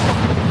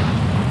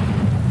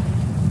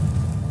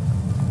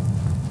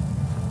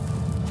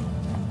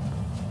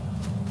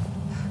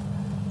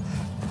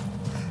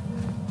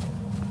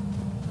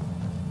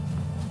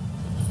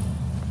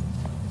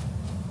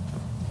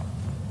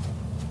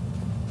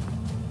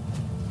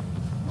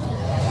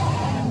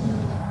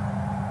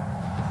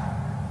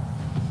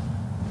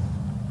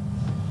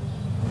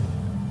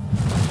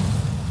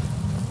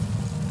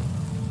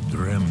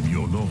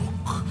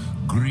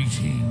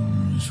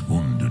 Greetings,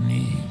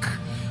 Wunderneek.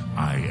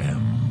 I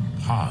am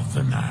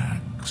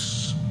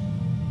Parthenax.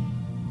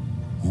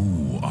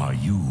 Who are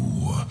you?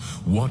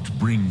 What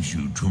brings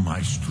you to my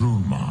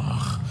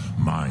Strulmach,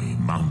 my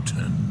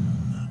mountain?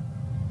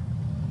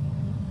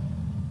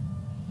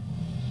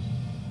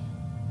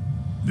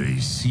 They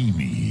see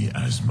me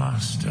as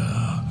master,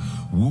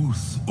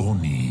 Wuth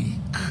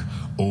Onik,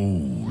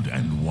 old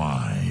and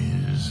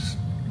wise.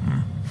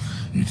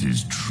 It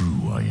is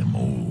true I am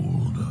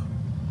old.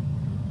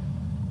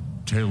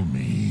 Tell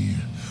me,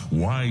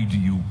 why do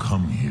you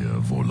come here,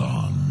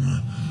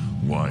 Volan?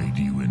 Why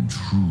do you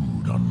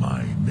intrude on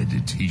my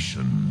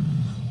meditation?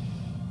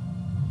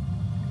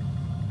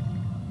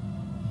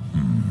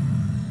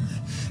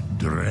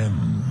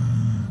 Drem,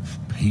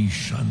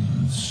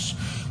 patience.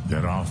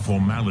 There are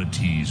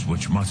formalities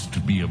which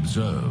must be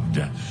observed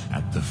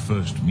at the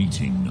first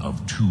meeting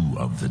of two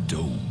of the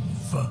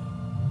Dove.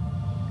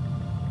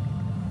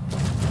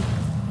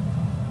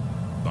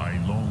 By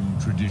long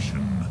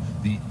tradition,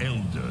 the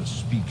Elder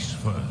speaks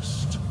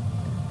first.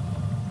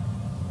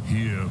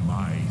 Hear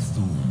my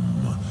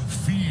Thum.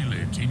 Feel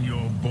it in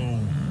your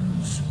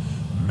bones.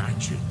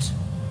 Match it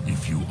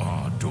if you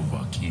are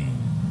Dovahkiin.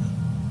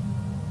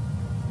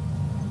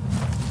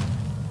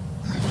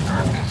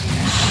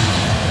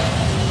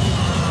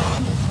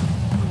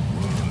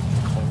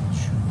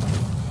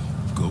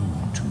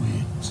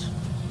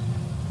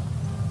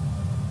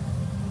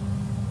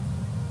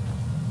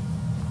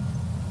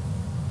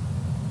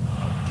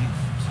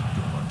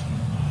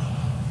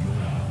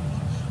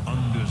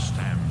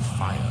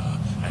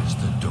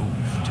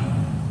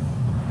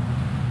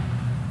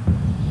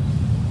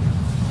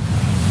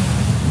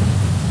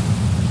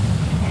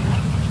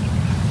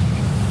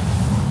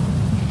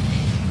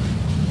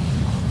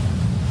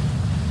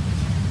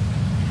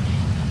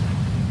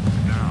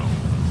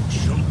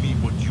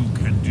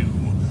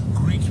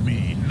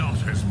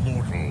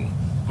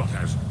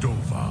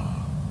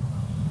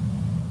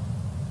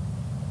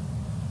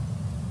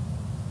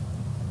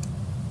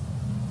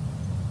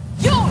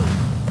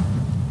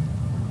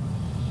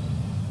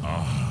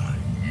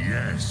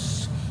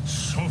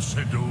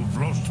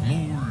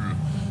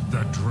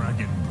 The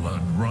dragon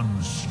blood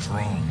runs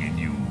strong in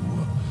you.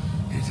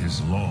 It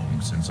is long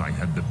since I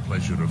had the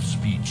pleasure of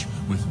speech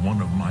with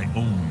one of my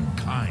own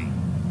kind.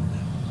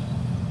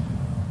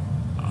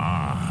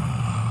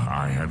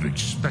 I have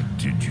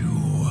expected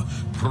you,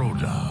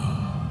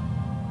 Proda.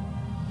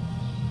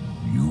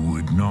 You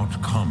would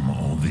not come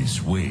all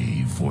this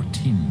way for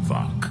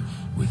Tinvak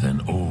with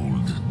an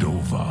old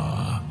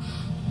Dova.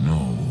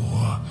 No,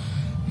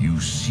 you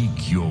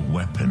seek your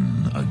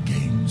weapon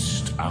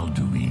against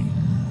Alduin.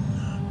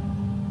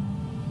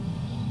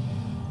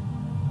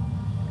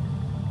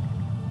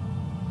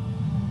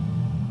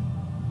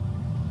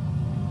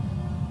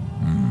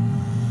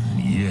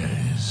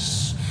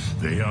 Yes,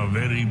 they are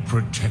very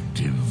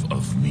protective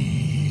of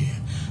me,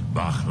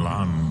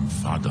 Bachlan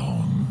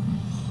Fadon.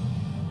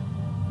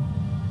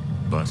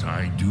 But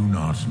I do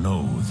not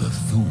know the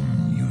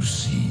Thum you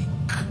seek,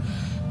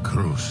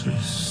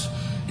 Croesus.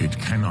 It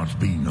cannot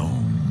be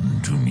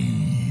known to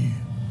me.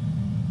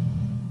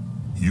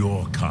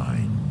 Your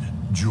kind,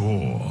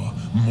 Jor,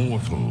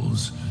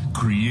 mortals,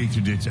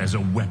 created it as a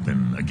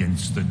weapon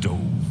against the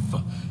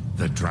Dove,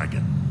 the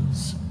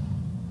dragons.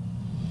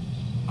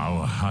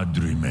 Our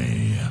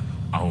Hadrime,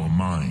 our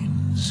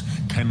minds,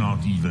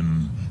 cannot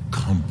even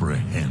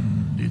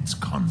comprehend its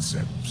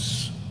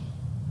concepts.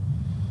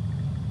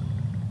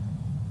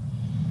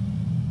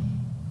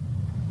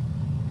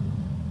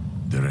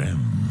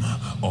 Drem,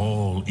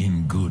 all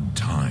in good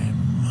time.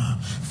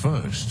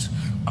 First,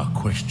 a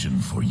question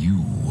for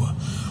you.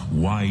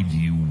 Why do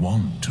you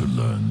want to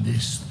learn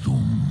this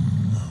Thum?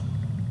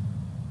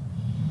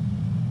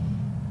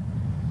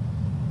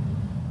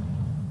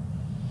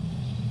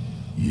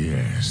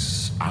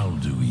 Yes,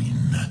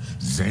 Alduin,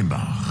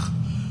 Zemach,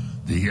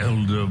 the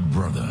elder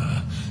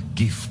brother,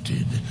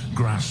 gifted,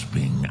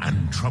 grasping,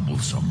 and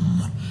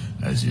troublesome,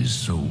 as is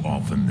so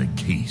often the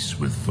case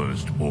with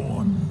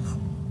firstborn.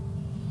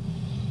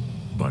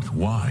 But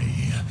why?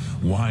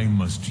 Why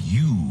must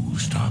you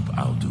stop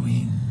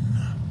Alduin?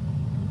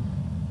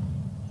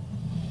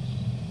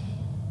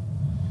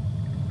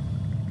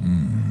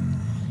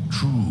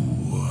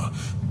 True,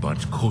 but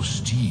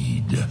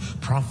Kostid,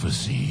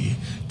 prophecy,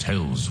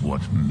 tells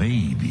what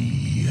may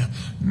be,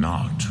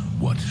 not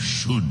what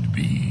should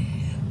be.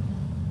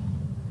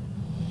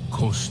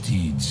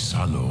 Kostid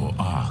Salo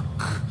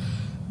Ak.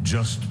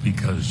 Just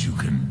because you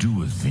can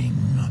do a thing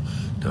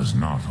does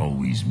not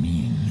always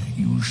mean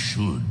you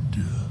should.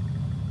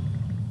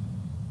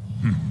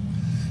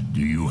 Do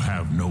you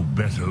have no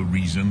better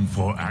reason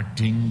for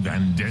acting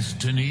than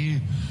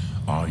destiny?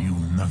 Are you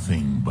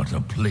nothing but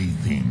a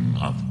plaything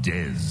of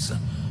Dez,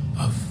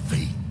 of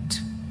fate?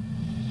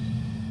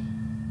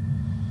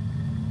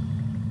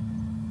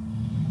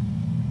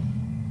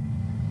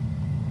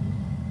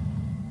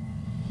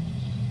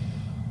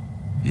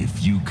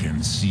 If you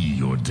can see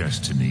your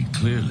destiny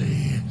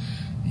clearly,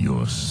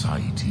 your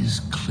sight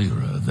is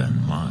clearer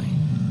than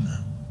mine.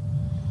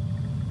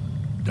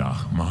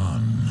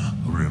 Dahman,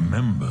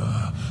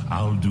 remember,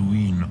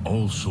 Alduin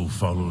also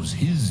follows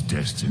his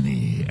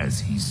destiny as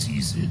he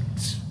sees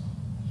it.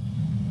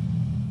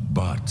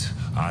 But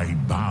I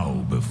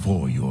bow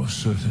before your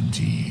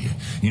certainty.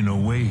 In a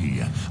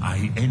way,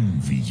 I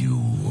envy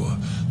you.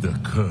 The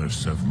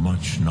curse of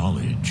much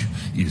knowledge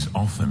is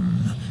often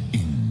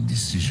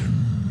indecision.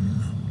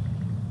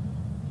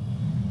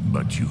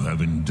 But you have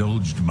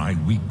indulged my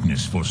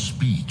weakness for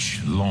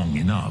speech long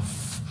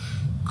enough.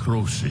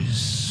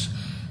 Croesus,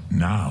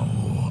 now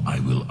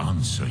I will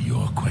answer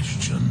your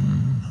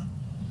question.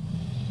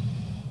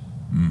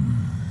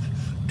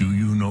 Do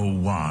you know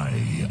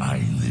why I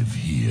live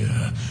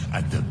here,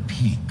 at the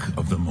peak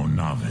of the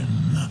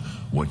Monavin,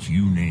 what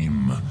you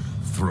name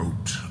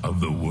throat of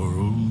the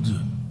world?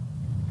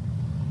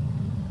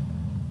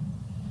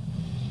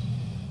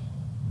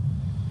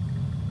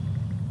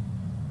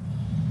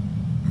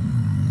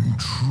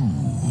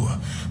 True,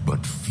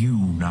 but few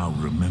now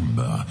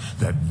remember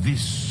that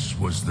this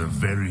was the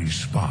very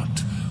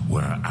spot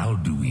where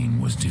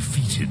Alduin was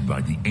defeated by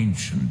the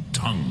ancient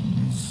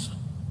tongues.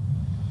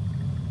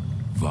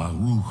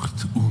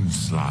 Varucht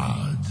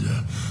Unslad.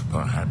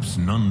 Perhaps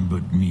none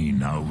but me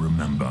now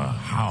remember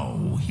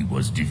how he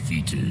was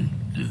defeated.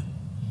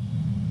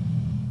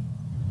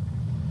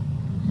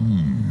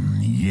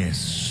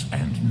 Yes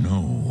and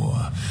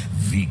no.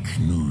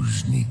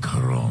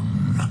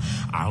 Viknuznikron.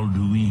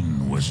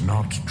 Alduin was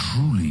not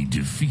truly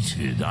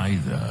defeated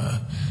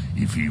either.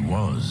 If he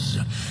was,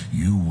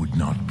 you would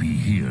not be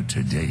here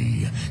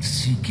today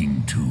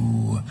seeking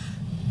to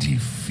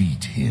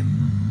defeat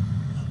him.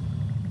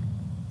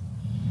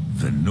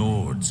 The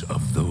Nords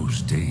of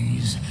those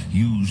days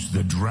used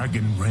the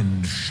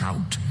Dragonrend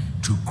shout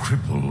to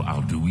cripple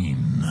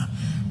Alduin,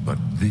 but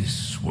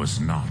this was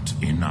not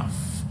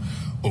enough.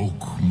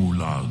 Ok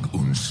Mulag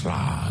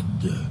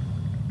Unslad.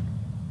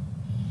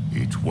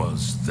 It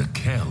was the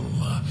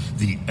Kell,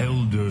 the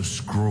Elder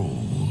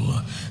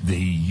Scroll. They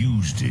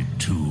used it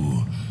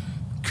to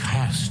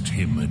cast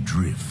him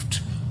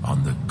adrift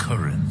on the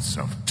currents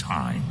of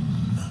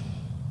time.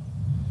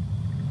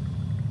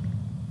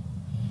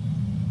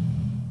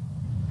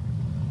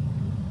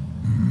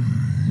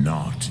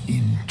 Not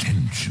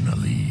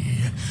intentionally.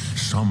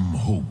 Some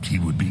hoped he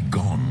would be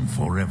gone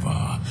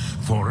forever,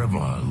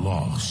 forever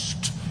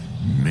lost.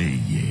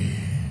 Meye.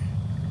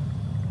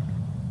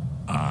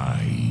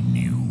 I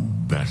knew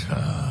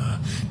better.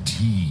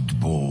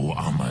 Tidbo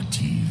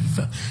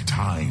Amativ.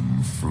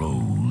 Time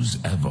flows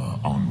ever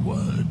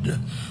onward.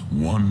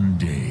 One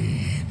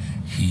day,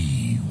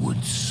 he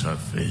would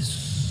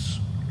surface.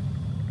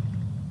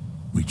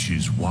 Which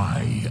is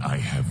why I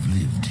have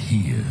lived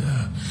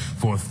here.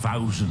 For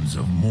thousands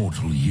of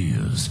mortal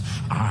years,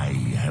 I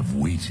have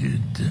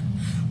waited.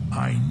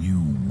 I knew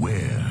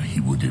where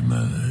he would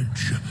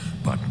emerge,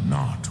 but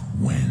not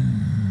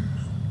when.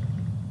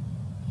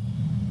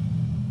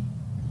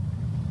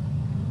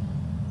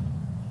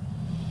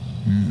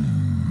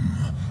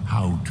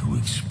 How to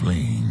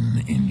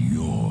explain in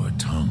your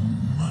tongue?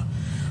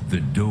 The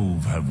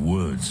Dove have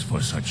words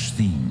for such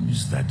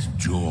things that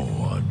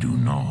Jor do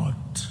not.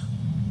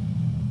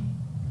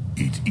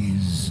 It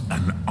is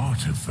an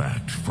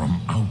artifact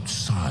from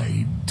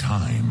outside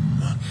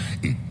time.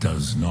 It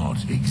does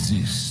not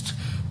exist,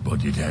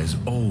 but it has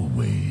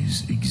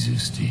always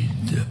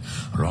existed.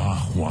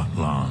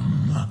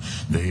 Rahwatlan.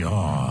 They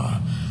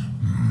are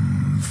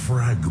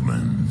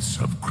fragments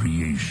of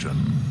creation.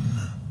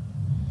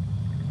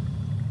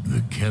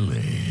 The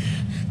Kele,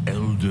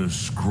 Elder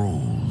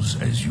Scrolls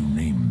as you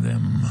name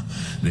them,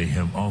 they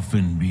have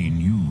often been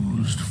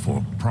used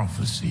for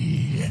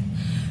prophecy.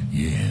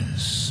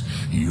 Yes,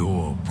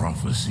 your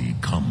prophecy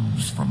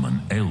comes from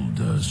an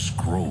Elder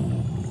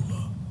Scroll.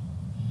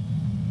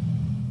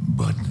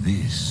 But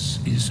this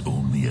is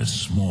only a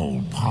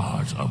small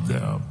part of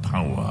their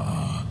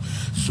power.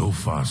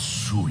 Zofa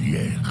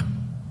Suyek.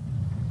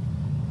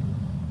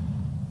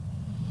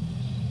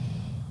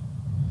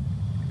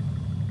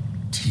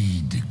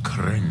 Tid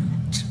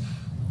Krent.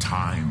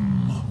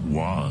 Time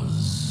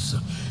was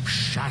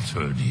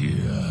shattered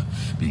here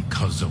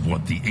because of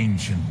what the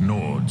ancient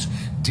Nords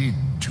did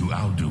to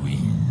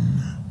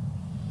Alduin.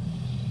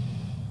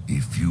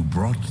 If you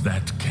brought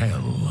that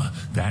Kell,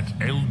 that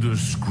Elder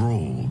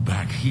Scroll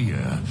back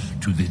here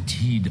to the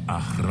Tid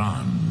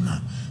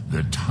Ahran,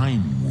 the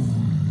Time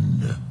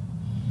Wound,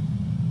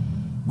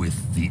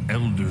 with the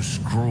Elder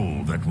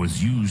Scroll that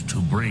was used to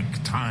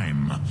break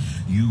time,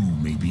 you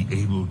may be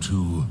able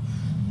to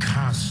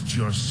cast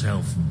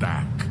yourself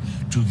back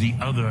to the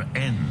other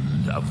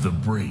end of the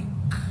break.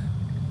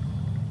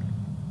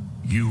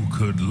 You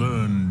could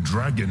learn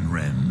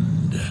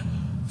Dragonrend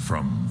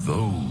from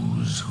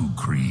those who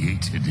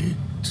created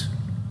it.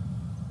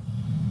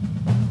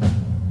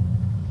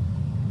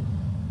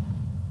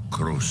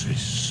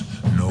 Croesus,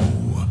 no,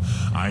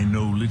 I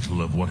know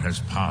little of what has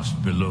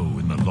passed below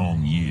in the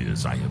long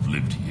years I have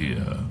lived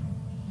here.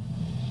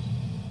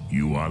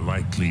 You are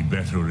likely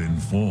better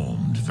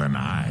informed than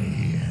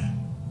I.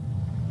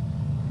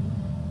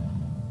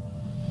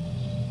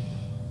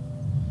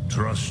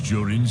 Trust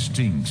your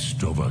instincts,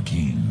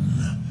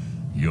 Dovahkiin.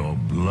 Your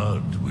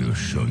blood will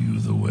show you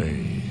the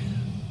way.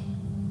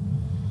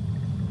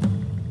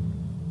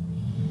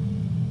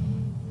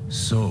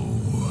 So,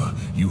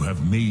 you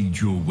have made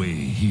your way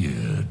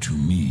here to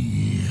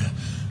me.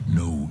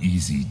 No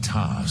easy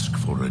task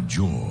for a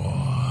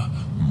Jor,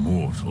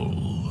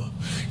 mortal.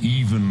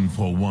 Even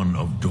for one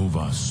of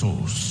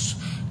Dovasos,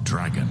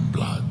 dragon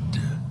blood.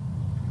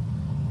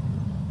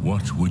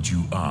 What would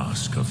you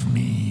ask of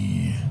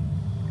me?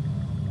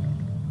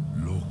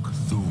 Look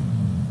Thum.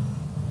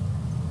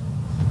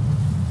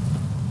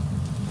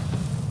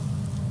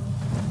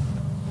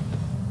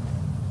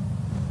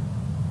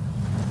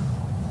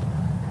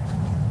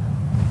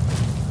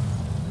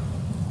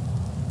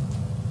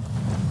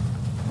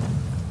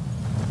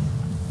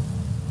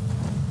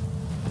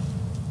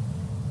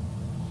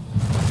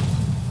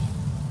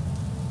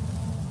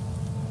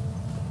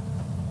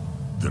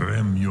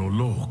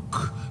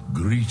 Dremyolok,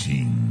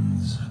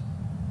 greetings.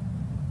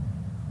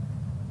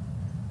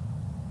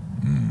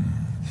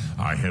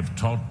 I have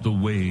taught the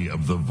way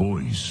of the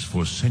voice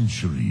for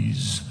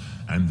centuries,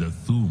 and the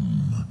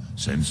Thum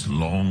since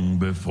long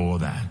before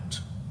that.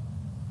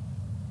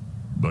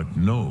 But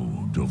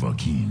no,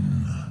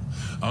 Dovahkiin.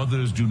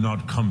 Others do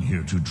not come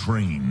here to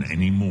train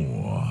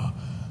anymore.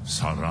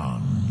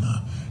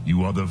 Saran,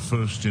 you are the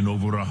first in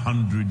over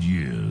 100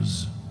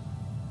 years.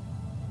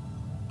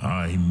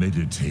 I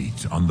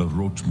meditate on the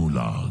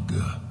Rotmulag,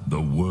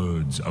 the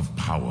words of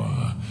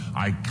power.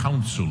 I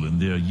counsel in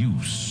their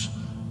use.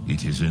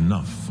 It is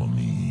enough for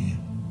me.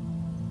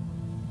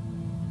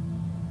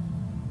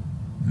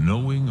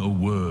 Knowing a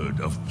word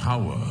of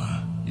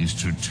power is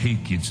to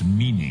take its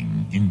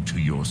meaning into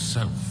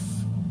yourself.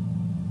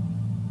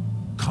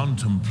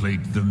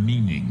 Contemplate the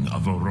meaning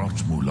of a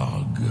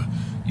Rotmulag.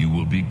 You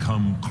will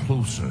become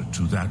closer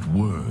to that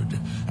word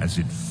as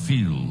it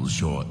fills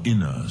your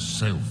inner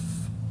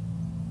self.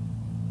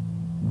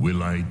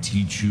 Will I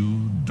teach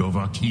you,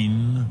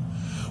 Dovahkiin?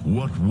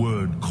 What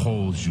word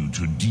calls you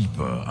to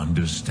deeper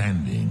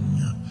understanding?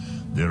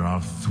 There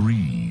are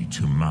 3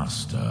 to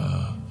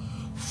master: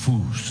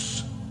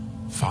 Fus,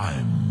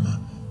 Faim,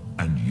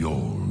 and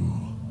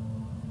Yol.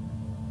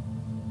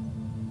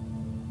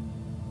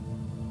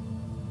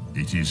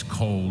 It is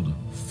called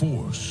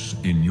force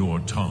in your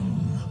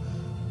tongue,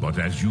 but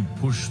as you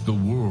push the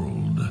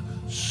world,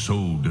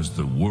 so does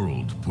the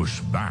world push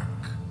back.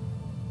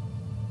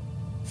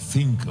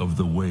 Think of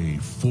the way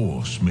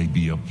force may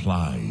be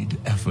applied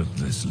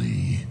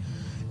effortlessly.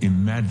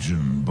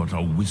 Imagine but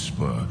a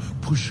whisper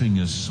pushing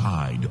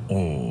aside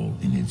all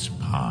in its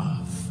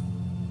path.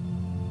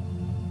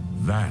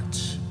 That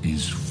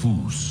is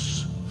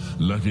Fus.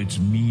 Let its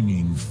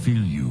meaning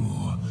fill you.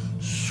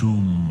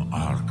 Sum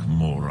Ark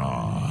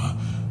Mora.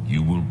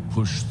 You will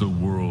push the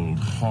world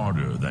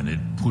harder than it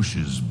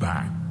pushes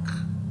back.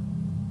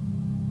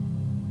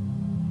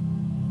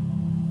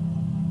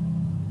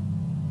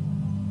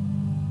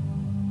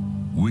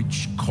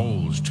 Which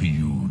calls to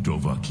you,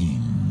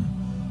 Dovahkiin?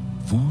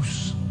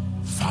 Fus,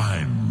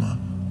 Faim,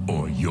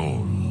 or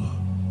Yol?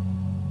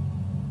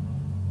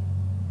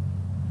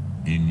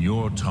 In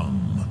your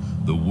tongue,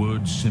 the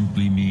word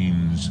simply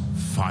means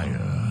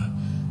fire.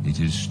 It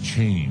is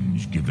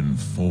change given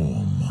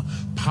form,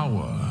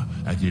 power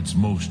at its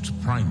most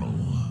primal.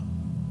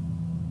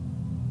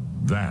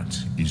 That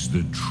is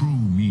the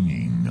true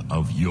meaning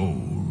of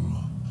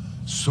Yol.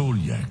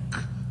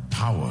 Solyek,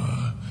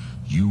 power.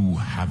 You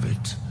have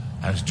it,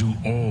 as do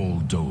all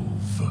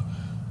Dove.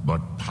 But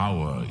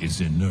power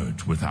is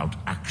inert without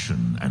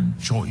action and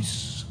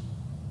choice.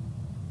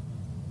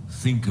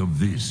 Think of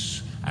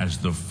this as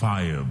the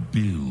fire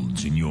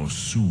builds in your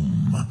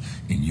Sum,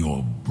 in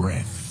your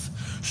breath.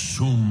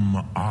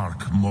 Sum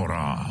Ark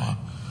Mora.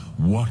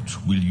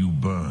 What will you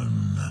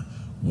burn?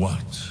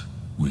 What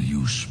will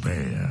you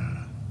spare?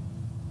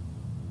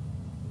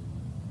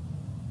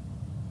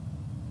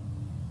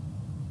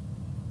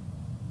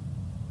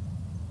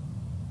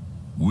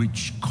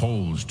 Which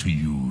calls to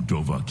you,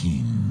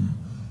 Dovahkiin?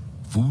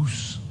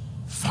 Fus,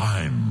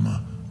 Faim,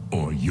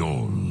 or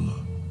Yol?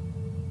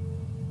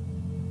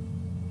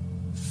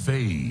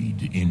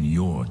 Fade in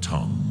your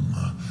tongue.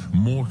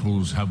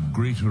 Mortals have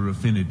greater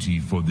affinity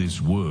for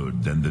this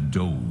word than the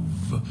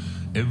Dove.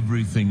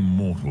 Everything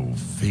mortal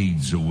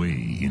fades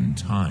away in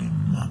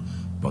time,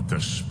 but the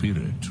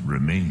spirit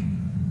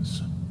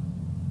remains.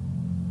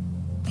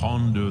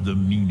 Ponder the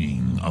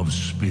meaning of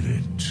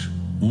spirit.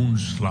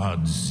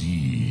 Unslad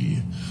Zi,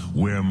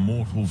 where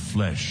mortal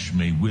flesh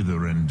may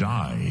wither and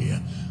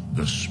die,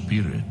 the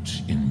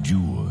spirit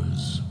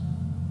endures.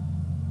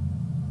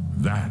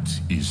 That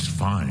is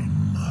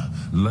fine.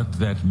 Let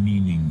that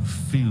meaning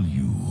fill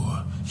you.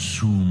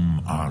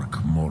 Sum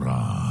Ark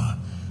Mora.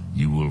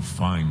 You will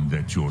find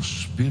that your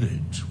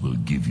spirit will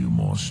give you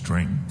more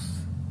strength.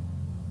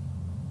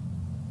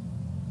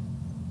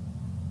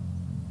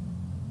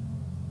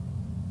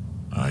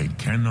 I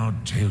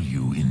cannot tell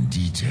you in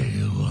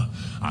detail.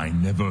 I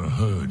never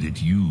heard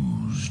it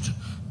used.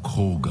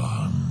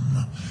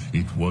 Kogan.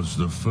 It was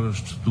the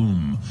first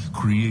Thum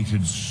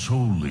created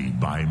solely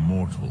by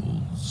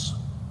mortals.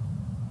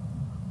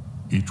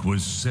 It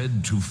was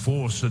said to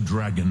force a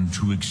dragon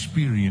to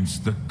experience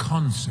the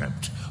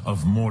concept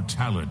of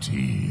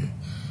mortality.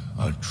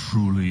 A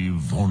truly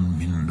von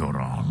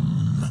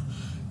Mindoran,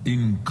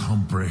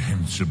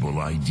 incomprehensible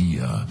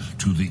idea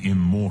to the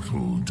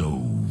immortal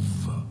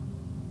Dove.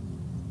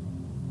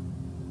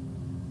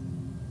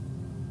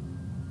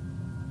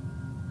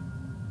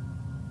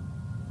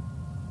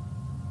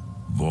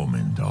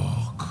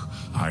 Vormendok,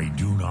 I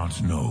do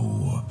not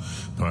know.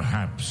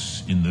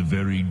 Perhaps in the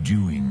very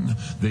doing,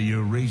 they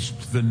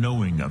erased the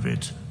knowing of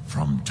it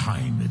from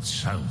time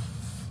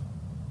itself.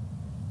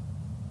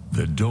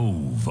 The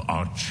Dove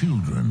are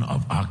children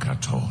of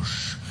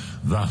Akatosh.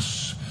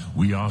 Thus,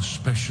 we are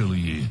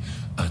specially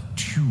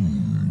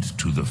attuned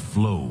to the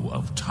flow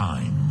of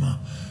time,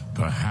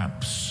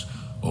 perhaps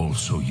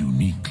also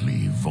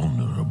uniquely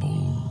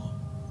vulnerable.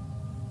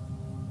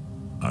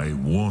 I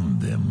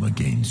warned them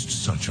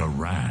against such a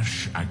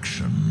rash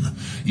action.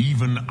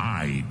 Even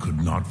I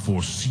could not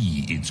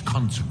foresee its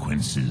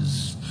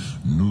consequences.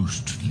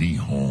 Nust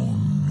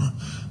Lihon,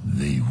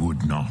 they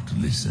would not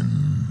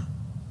listen.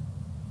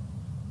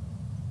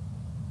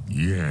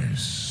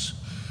 Yes,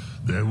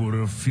 there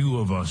were a few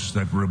of us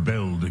that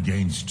rebelled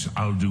against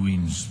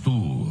Alduin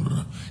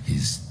Stur,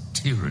 his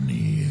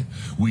tyranny.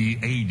 We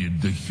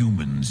aided the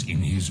humans in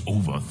his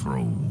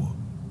overthrow.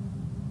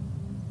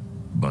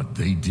 But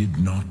they did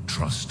not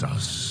trust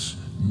us,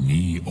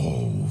 ni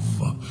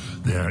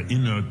Ov. Their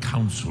inner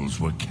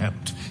counsels were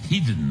kept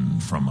hidden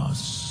from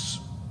us.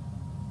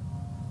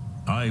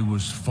 I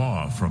was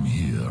far from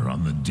here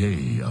on the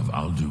day of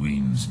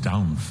Alduin's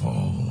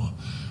downfall,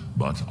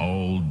 but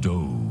all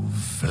Dove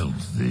felt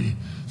the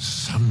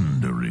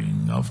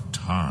sundering of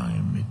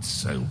time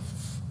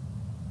itself.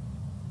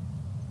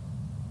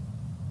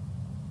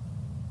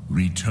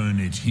 Return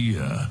it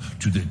here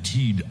to the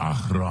Tid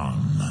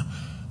Ahran.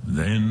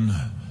 Then,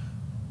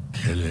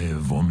 Kele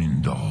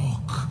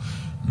Vormindok,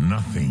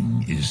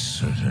 nothing is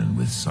certain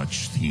with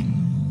such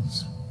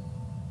things.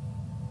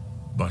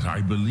 But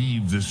I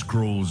believe the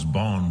scroll's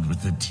bond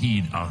with the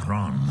Tid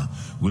Ahran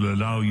will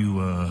allow you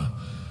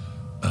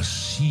a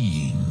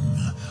seeing,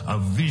 a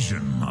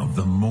vision of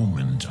the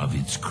moment of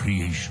its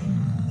creation.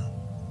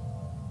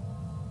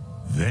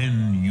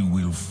 Then you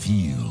will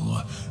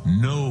feel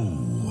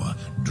no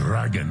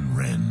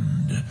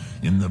Dragonrend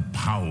in the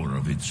power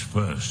of its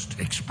first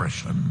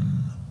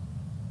expression.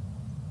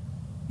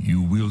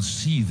 You will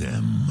see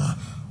them,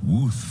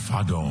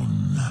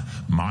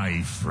 Wuthfadon,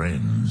 my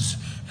friends,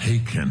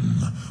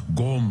 Haken,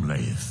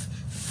 Gormlaith,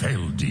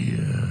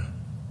 Feldir.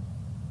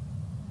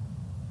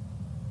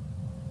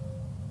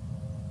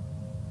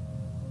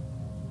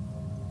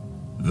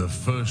 The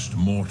first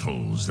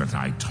mortals that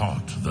I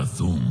taught the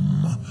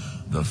Thum,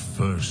 the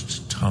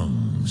first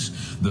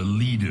tongues, the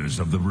leaders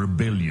of the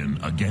rebellion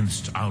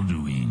against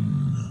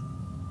Alduin.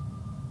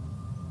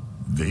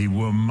 They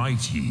were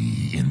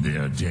mighty in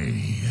their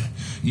day,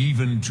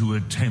 even to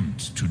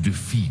attempt to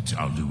defeat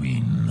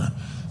Alduin.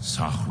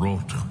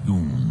 Sahrot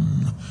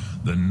Hun,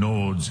 the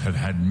Nords have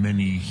had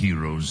many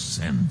heroes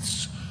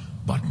since,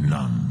 but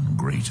none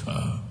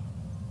greater.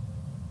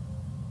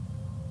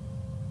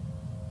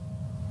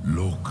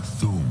 Lok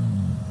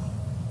Thum.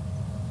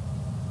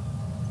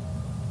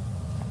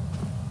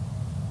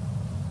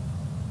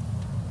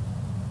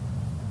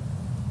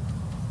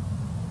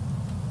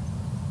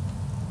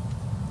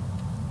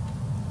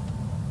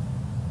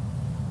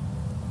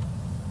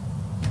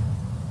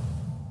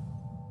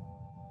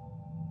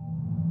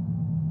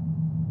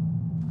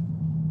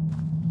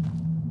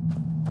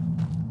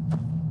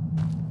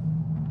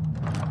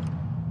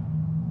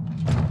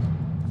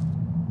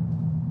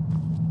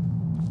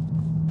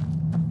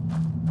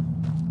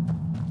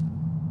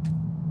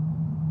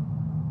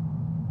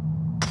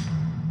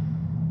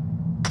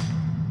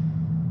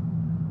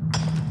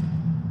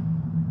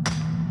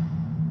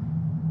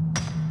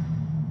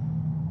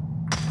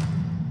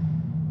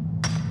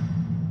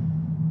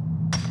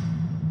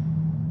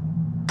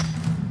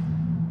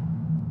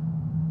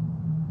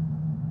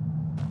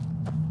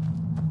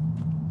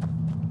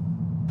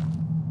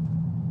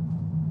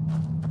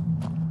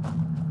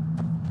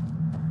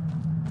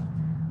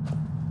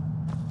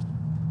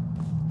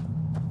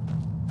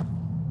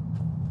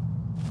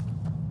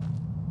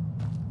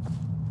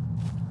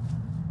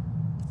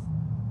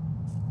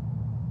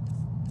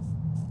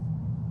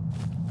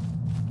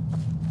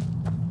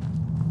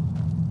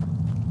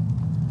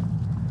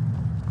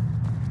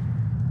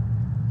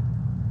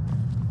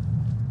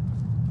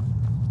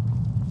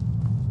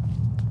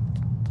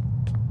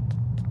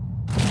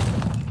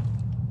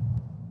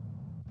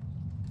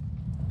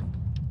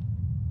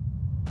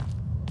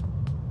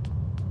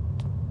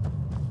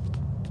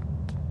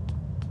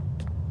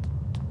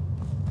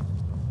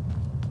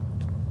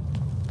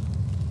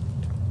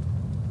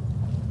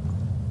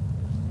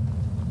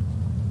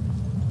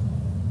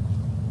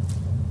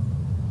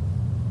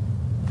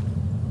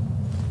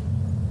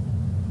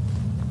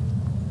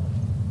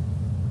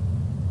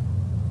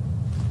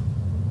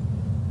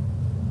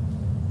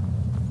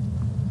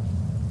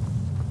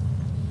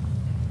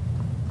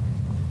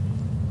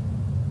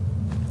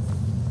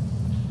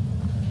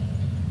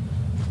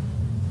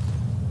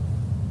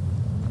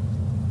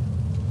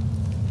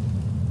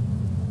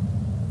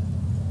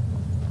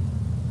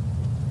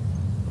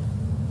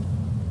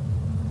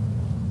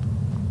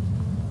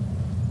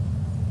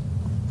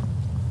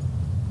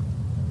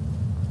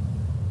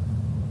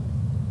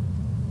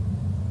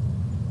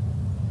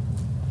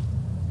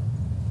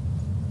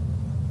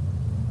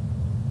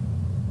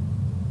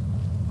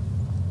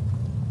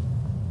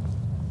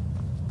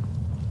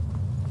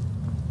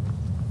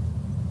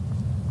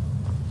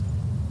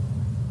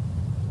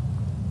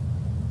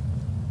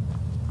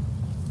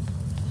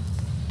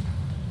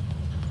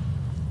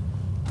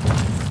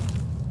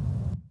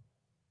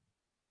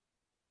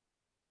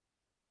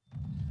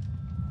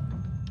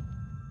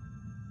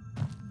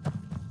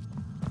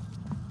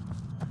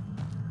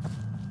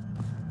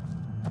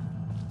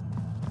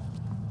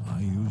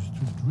 used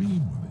to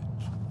dream of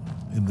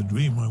it. In the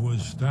dream I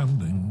was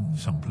standing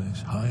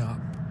someplace high up,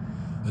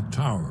 a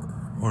tower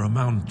or a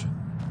mountain.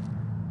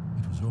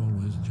 It was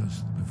always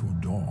just before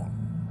dawn.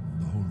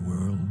 The whole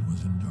world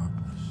was in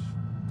darkness.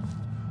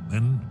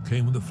 Then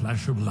came the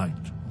flash of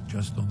light,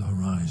 just on the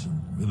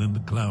horizon, within the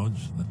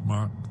clouds that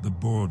marked the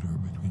border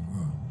between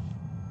worlds.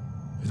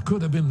 It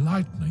could have been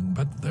lightning,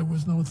 but there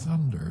was no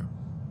thunder.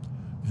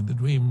 In the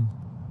dream,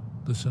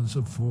 the sense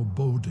of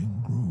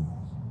foreboding grew,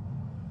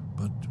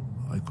 but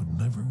I could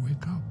never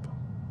wake up.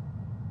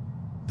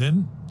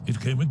 Then it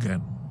came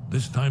again,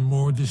 this time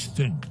more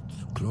distinct,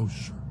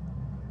 closer.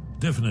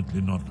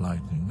 Definitely not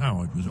lightning.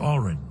 Now it was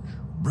orange,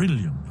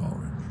 brilliant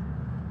orange,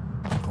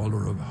 the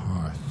color of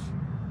hearth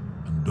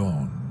and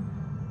dawn,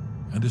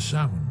 and a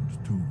sound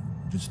too,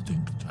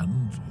 distinct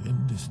and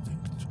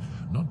indistinct.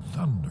 Not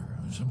thunder,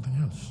 something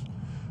else.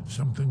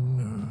 Something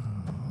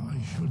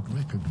I should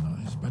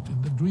recognize, but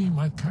in the dream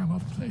I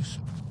cannot place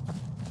it.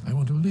 I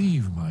want to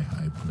leave my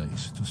high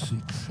place to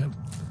seek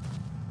shelter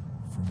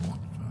from what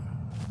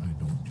I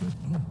don't yet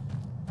know.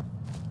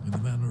 In the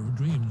manner of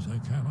dreams I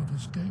cannot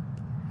escape.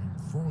 I'm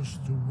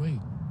forced to wait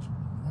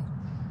and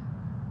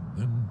watch.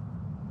 Then,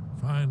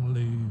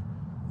 finally,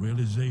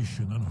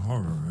 realization and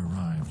horror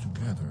arrive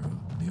together.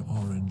 The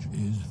orange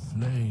is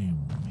flame,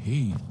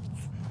 heat,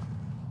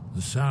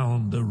 the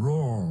sound, the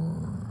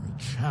roar,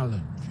 a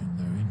challenge in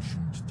their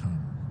ancient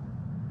tongue.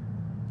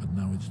 But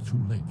now it's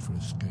too late for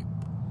escape.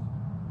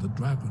 The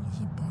dragon is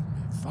upon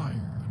me, fire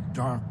and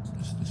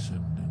darkness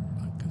descending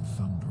like a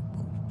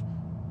thunderbolt.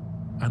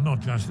 And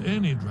not just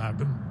any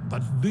dragon,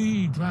 but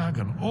the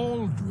dragon,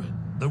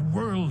 Aldrin, the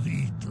world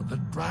eater,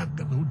 the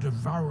dragon who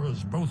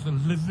devours both the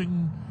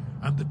living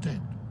and the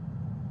dead.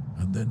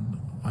 And then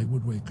I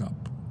would wake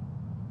up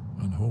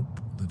and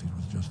hope that it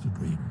was just a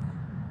dream,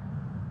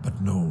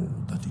 but know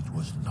that it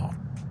was not.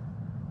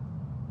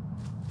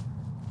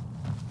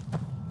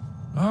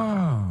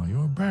 Ah,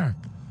 you're back.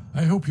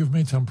 I hope you've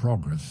made some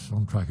progress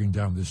on tracking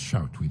down this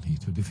shout we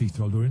need to defeat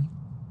Alduin.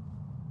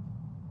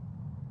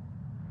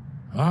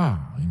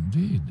 Ah,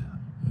 indeed.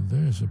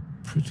 There's a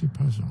pretty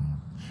puzzle.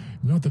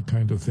 Not the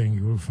kind of thing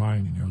you will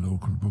find in your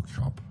local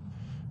bookshop.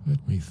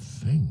 Let me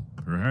think.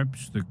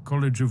 Perhaps the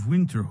College of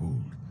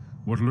Winterhold.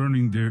 What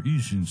learning there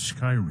is in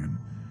Skyrim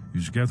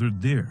is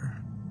gathered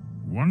there.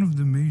 One of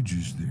the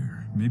mages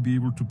there may be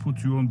able to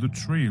put you on the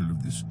trail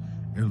of this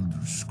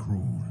Elder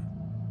Scroll.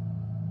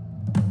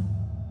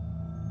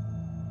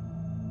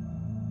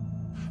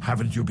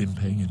 Haven't you been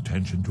paying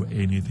attention to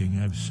anything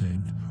I've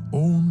said?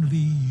 Only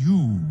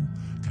you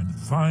can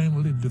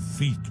finally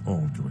defeat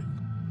Alduin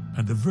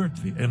and avert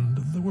the end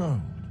of the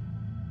world.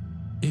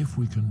 If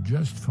we can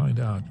just find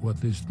out what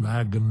this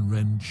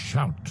dragon-rend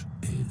shout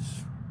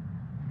is,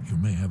 you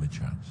may have a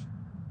chance.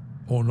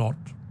 Or not.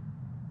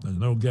 There's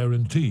no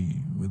guarantee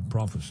with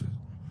prophecies.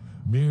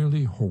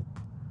 Merely hope.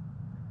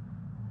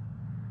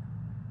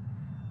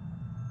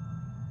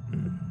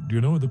 Do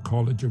you know the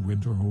College of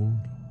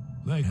Winterhold?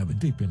 They have a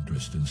deep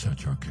interest in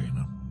such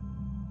arcana.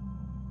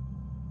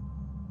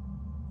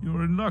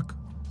 You're in luck.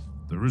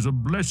 There is a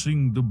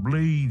blessing the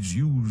blades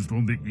used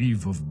on the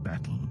eve of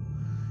battle.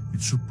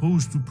 It's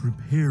supposed to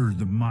prepare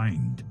the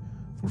mind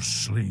for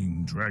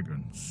slaying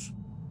dragons.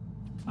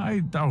 I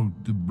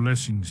doubt the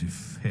blessing's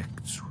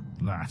effects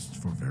last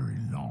for very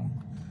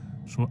long,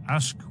 so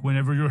ask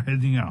whenever you're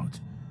heading out,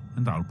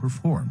 and I'll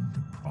perform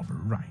the proper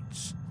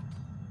rites.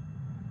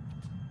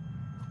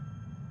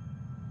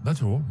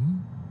 That's all,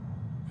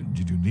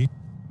 Did you need...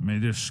 May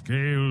the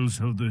scales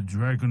of the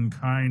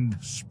dragon-kind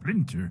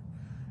splinter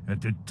at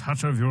the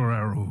touch of your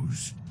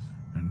arrows,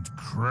 and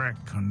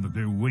crack under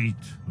the weight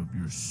of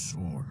your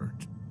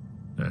sword.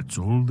 That's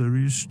all there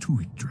is to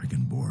it,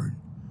 Dragonborn.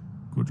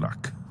 Good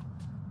luck.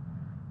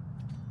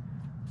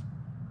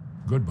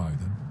 Goodbye,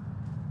 then.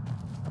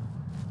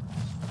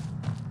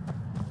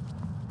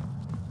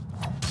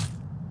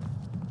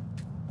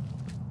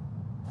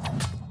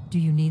 Do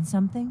you need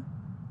something?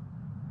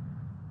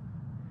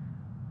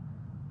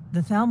 The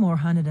Thalmor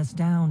hunted us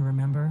down,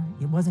 remember?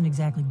 It wasn't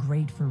exactly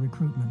great for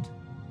recruitment.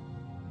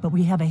 But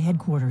we have a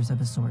headquarters of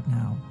a sort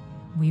now.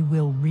 We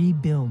will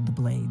rebuild the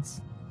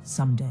Blades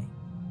someday.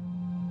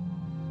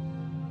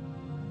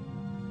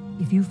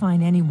 If you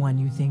find anyone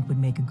you think would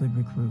make a good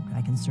recruit,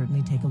 I can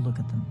certainly take a look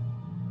at them.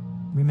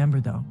 Remember,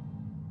 though,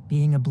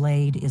 being a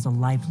Blade is a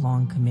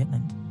lifelong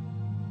commitment.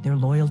 Their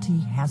loyalty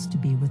has to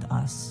be with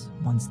us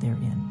once they're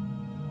in.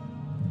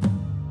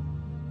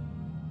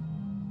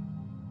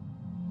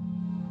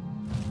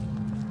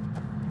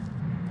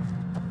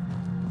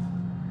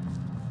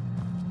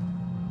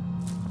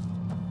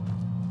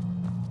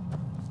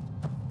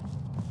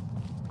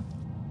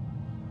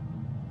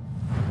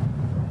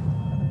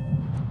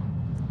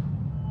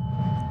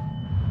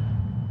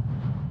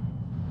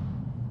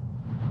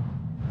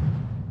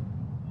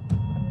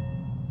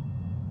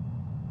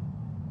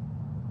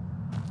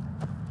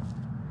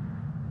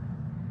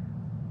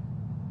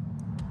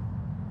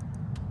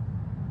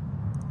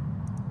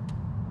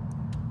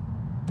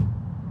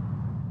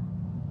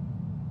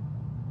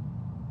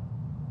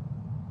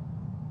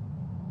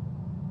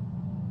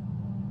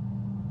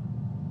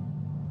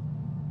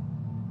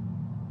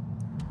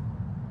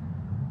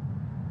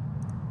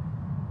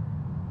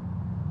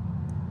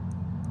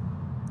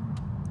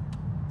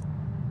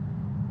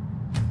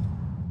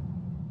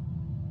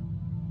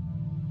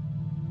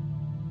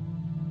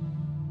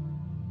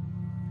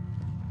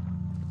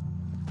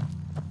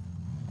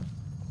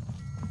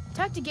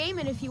 Talk to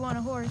Gaiman if you want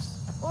a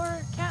horse.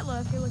 Or Katla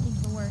if you're looking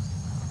for work.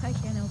 I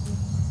can't help you.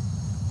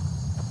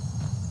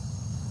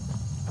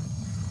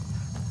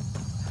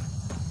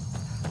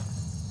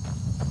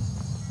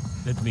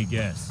 Let me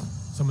guess.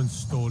 Someone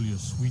stole your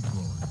sweet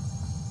roll.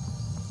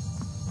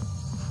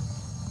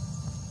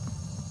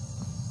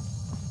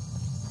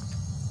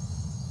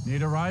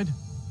 Need a ride?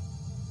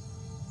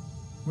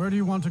 Where do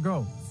you want to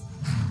go?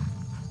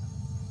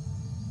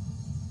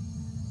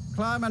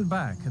 Climb and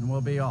back, and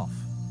we'll be off.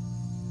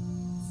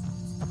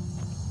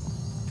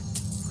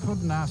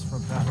 Couldn't ask for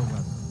better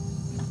weather.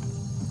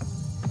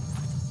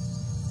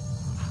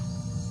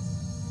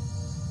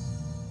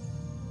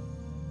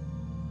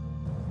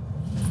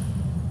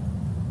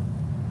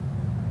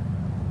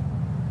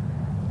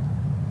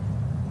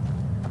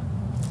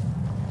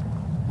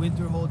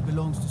 Winterhold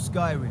belongs to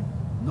Skyrim,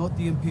 not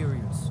the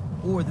Imperials,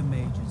 or the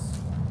Mages.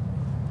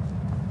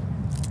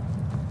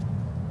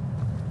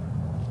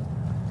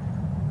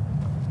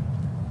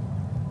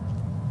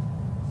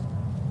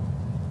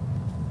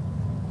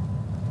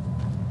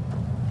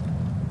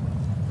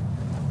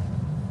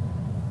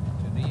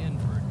 To the inn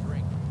for a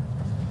drink.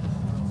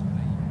 Where else could I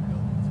even go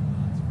with some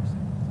odds for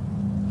sale?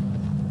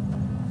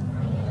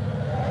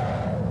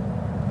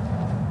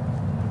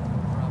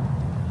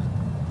 Probably not,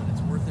 but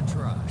it's worth a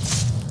try.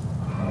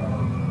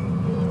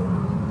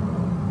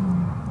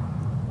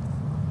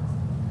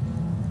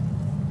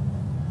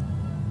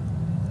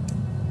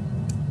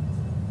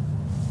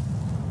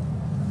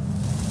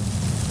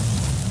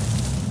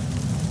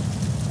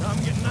 I'm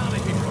getting out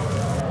of here.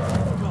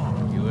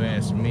 You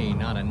ask me,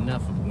 not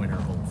enough of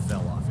Winterhold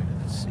fell off into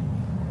the sea.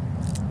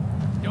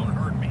 Don't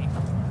hurt me.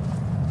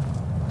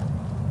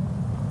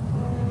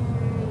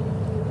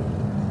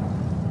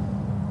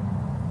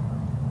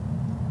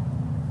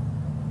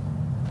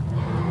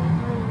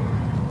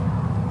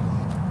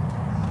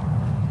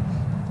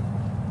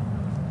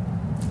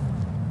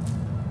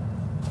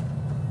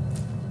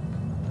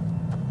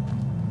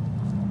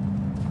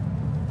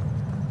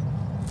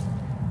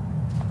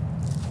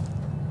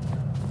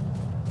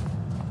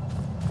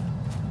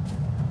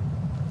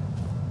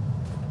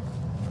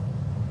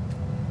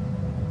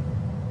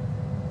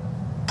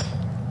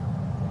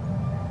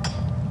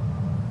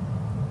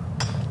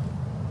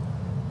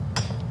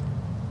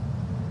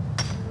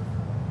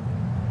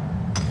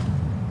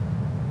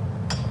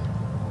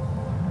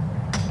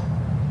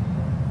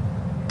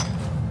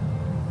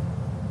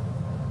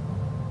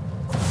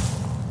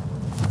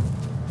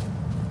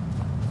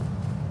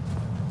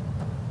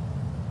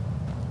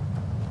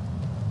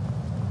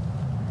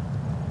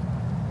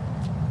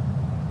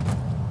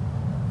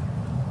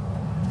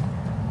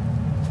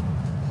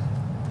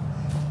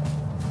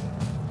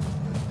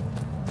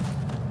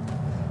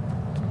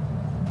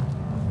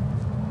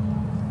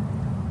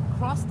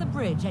 Cross the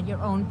bridge at your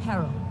own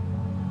peril.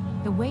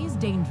 The way is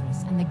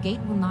dangerous, and the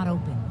gate will not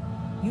open.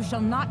 You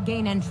shall not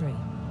gain entry.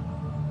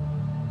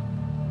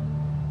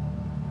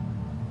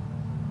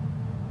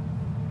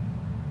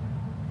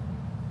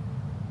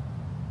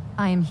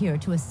 I am here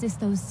to assist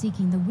those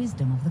seeking the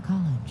wisdom of the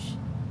college.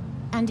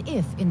 And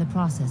if, in the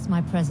process,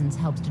 my presence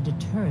helps to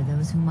deter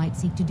those who might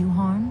seek to do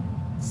harm,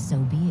 so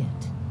be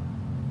it.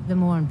 The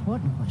more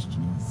important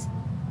question is,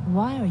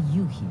 why are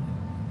you here?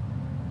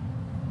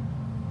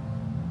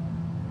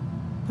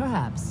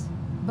 Perhaps,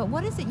 but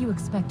what is it you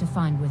expect to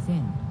find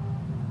within?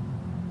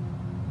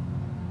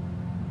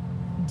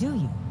 Do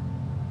you?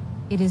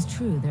 It is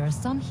true there are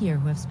some here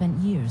who have spent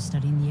years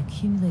studying the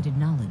accumulated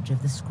knowledge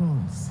of the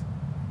scrolls.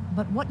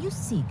 But what you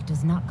seek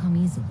does not come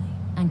easily,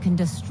 and can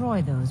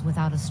destroy those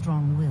without a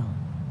strong will.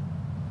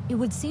 It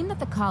would seem that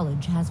the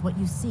college has what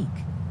you seek.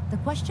 The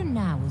question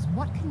now is,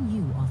 what can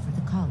you offer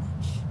the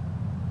college?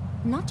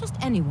 Not just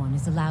anyone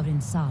is allowed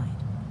inside.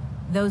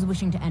 Those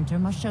wishing to enter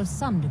must show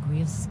some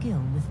degree of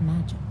skill with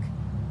magic.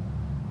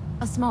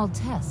 A small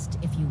test,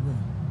 if you will.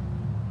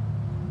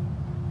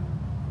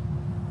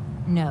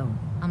 No,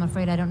 I'm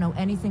afraid I don't know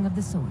anything of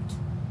the sort.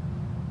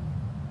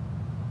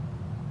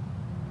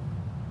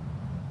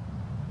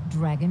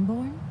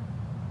 Dragonborn?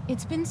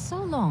 It's been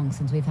so long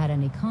since we've had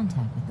any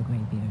contact with the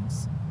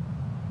Greybeards.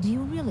 Do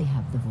you really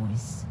have the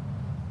voice?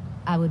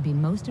 I would be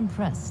most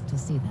impressed to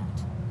see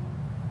that.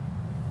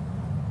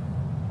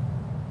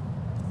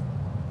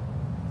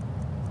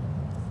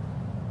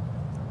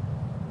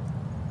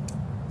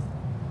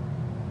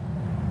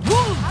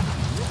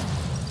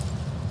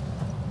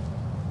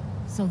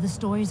 So the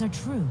stories are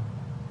true.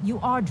 You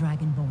are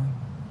Dragonborn.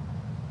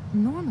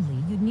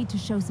 Normally, you'd need to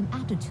show some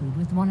aptitude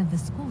with one of the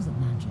schools of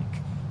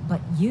magic.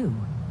 But you...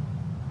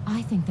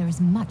 I think there is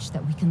much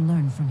that we can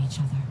learn from each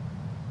other.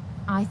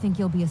 I think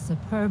you'll be a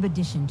superb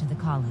addition to the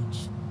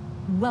college.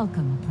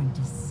 Welcome,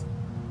 apprentice.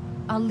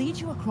 I'll lead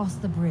you across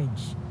the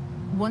bridge.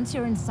 Once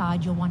you're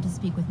inside, you'll want to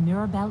speak with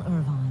Mirabelle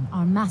Irvine,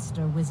 our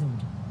master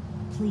wizard.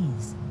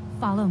 Please,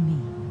 follow me.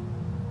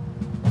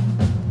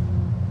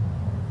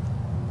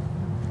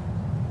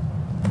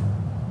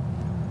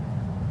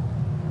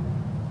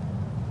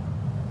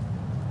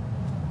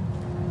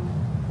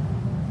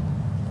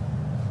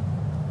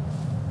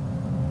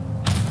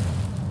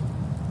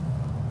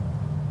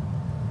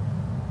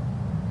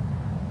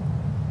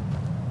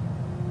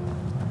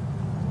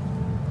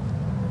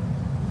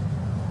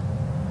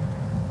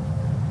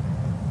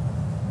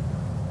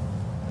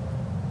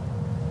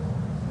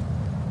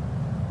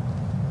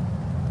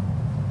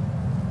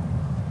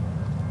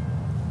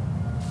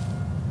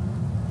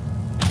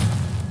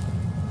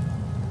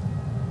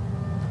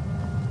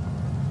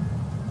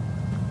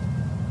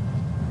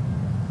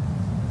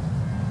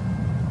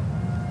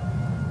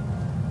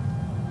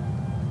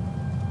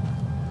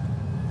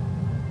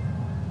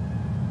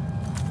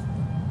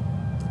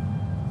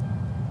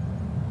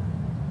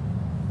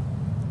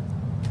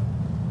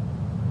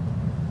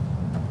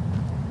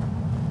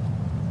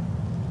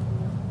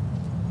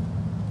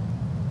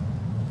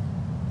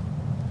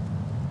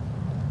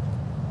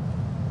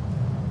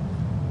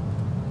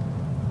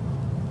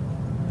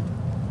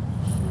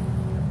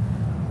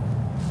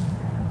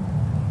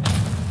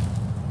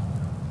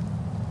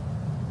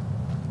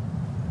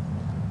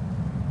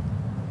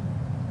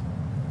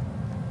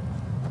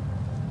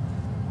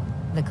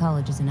 The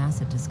college is an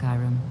asset to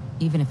Skyrim,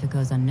 even if it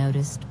goes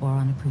unnoticed or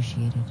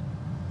unappreciated.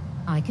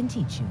 I can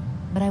teach you,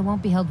 but I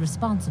won't be held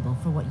responsible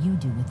for what you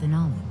do with the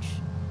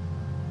knowledge.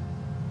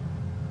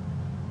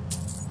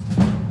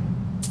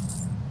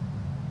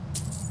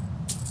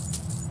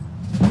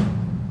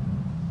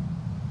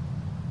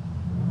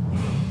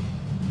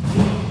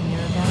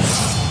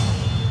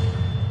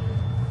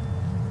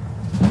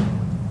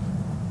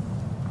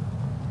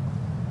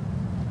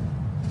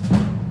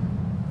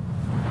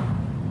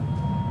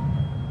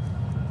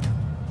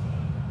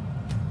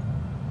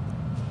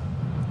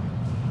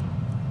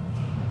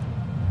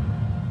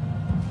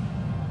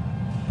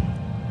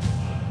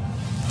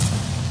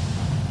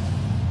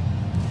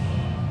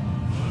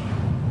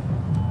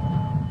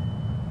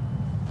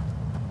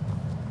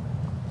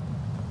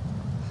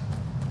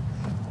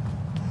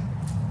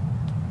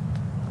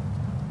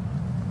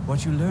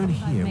 What you learn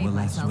here will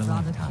last you a rather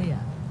lifetime. clear.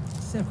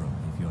 Several,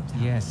 if you're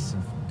talented. Yes,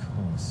 of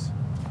course.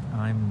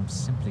 I'm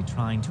simply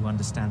trying to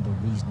understand the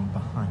reasoning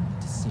behind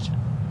the decision.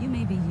 You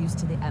may be used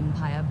to the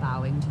Empire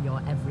bowing to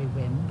your every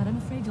whim, but I'm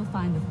afraid you'll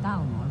find the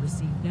Thalmor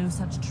received no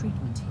such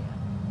treatment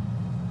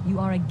here. You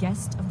are a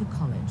guest of the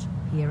college,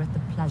 here at the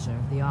pleasure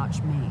of the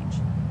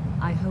Archmage.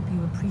 I hope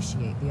you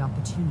appreciate the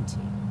opportunity.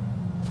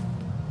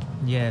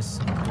 Yes,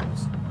 of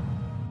course.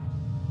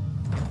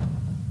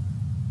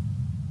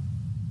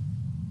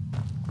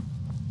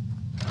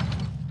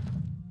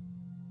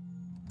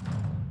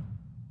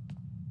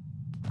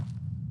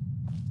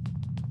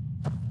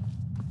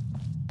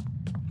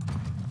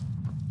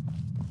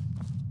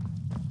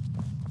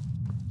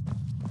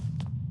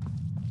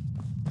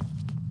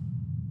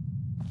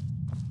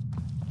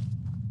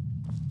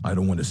 I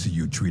don't want to see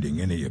you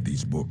treating any of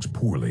these books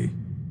poorly.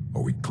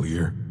 Are we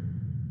clear?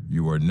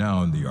 You are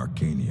now in the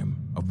Arcanium,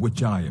 of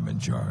which I am in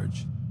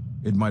charge.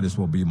 It might as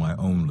well be my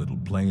own little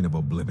plane of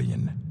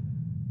oblivion.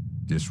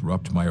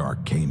 Disrupt my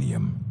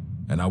Arcanium,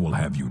 and I will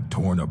have you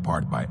torn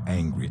apart by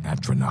angry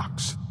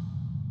Atronachs.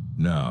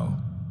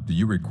 Now, do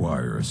you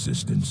require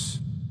assistance?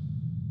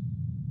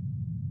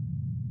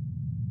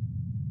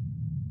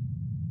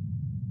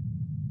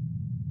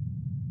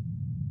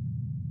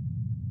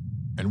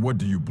 And what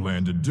do you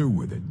plan to do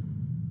with it?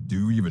 Do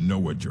you even know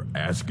what you're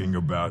asking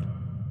about?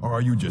 Or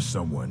are you just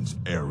someone's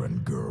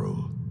errand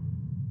girl?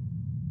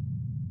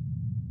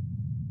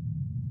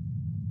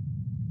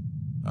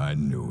 I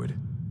knew it.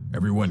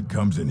 Everyone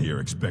comes in here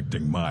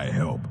expecting my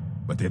help,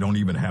 but they don't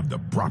even have the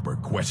proper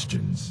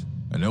questions.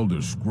 An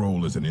Elder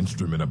Scroll is an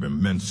instrument of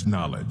immense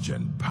knowledge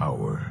and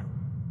power.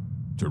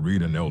 To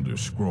read an Elder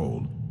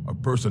Scroll, a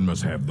person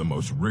must have the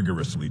most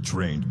rigorously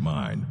trained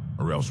mind,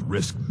 or else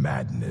risk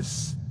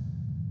madness.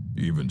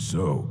 Even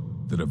so,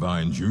 the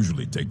Divines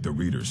usually take the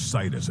reader's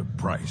sight as a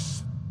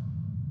price.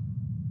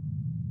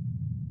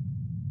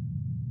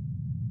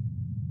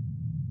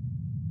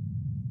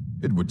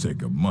 It would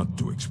take a month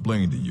to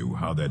explain to you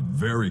how that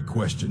very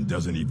question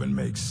doesn't even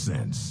make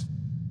sense.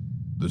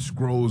 The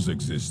scrolls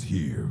exist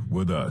here,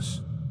 with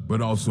us,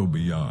 but also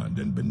beyond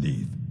and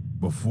beneath,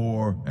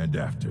 before and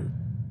after.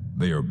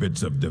 They are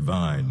bits of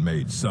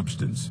divine-made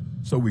substance,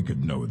 so we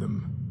could know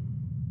them.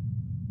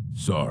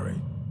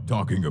 Sorry.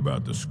 Talking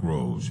about the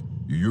scrolls,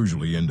 you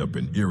usually end up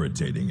in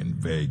irritating and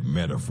vague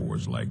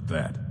metaphors like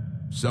that.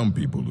 Some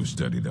people who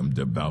study them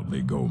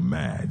devoutly go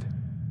mad.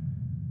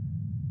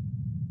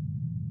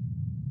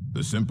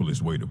 The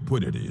simplest way to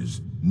put it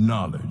is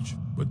knowledge,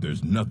 but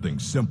there's nothing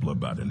simple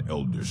about an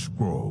Elder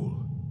Scroll.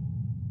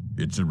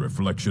 It's a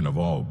reflection of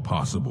all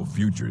possible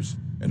futures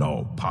and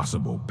all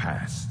possible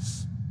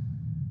pasts.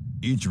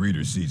 Each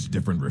reader sees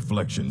different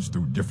reflections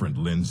through different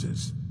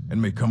lenses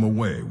and may come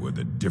away with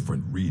a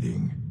different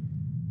reading.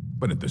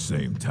 But at the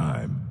same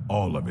time,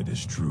 all of it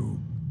is true,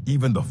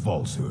 even the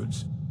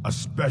falsehoods,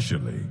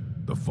 especially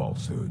the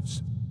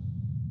falsehoods.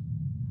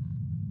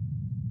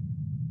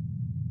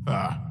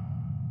 Ah,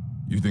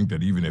 you think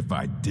that even if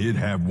I did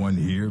have one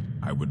here,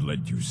 I would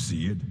let you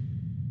see it?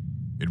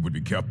 It would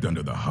be kept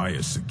under the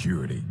highest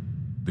security.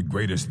 The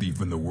greatest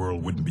thief in the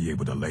world wouldn't be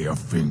able to lay a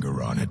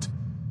finger on it.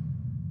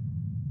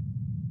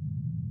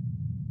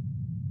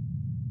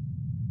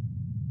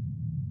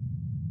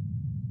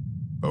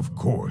 Of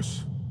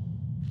course.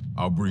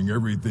 I'll bring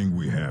everything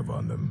we have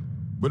on them,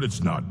 but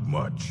it's not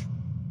much.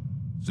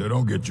 So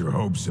don't get your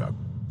hopes up.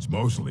 It's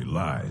mostly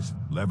lies,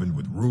 leavened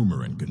with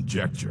rumor and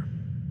conjecture.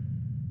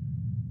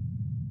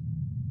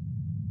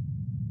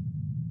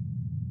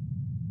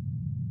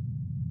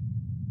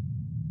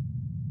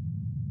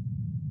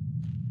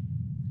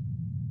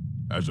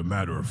 As a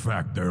matter of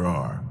fact, there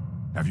are.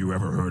 Have you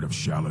ever heard of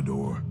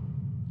Shalador?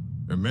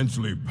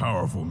 Immensely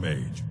powerful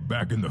mage,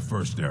 back in the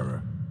First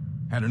Era.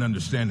 Had an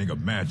understanding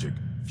of magic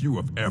few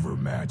have ever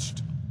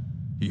matched.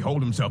 He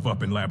holed himself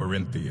up in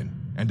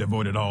Labyrinthian, and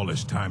devoted all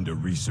his time to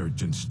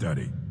research and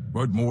study,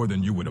 but more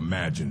than you would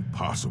imagine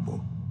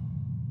possible.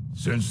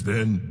 Since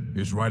then,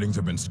 his writings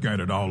have been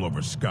scattered all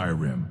over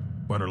Skyrim,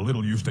 but are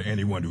little use to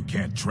anyone who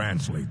can't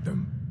translate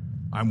them.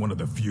 I'm one of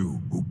the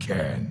few who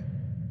can.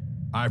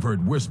 I've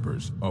heard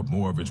whispers of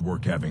more of his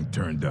work having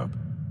turned up.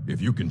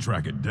 If you can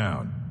track it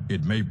down,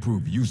 it may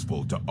prove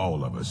useful to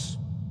all of us.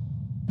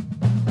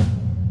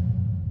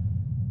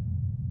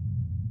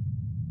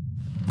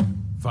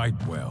 Fight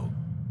well.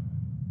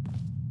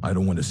 I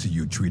don't want to see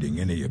you treating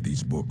any of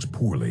these books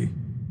poorly.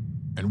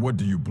 And what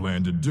do you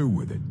plan to do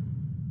with it?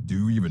 Do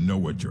you even know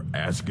what you're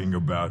asking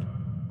about?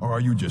 Or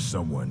are you just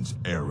someone's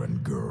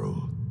errand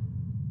girl?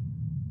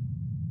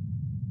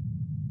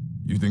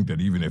 You think that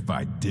even if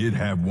I did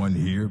have one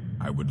here,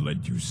 I would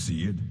let you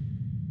see it?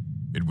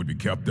 It would be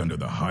kept under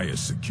the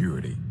highest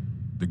security.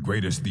 The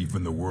greatest thief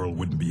in the world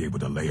wouldn't be able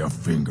to lay a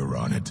finger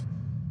on it.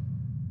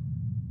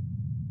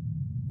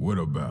 What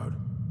about...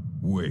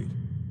 Wait.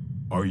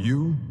 Were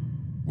you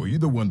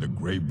the one the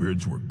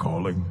Greybeards were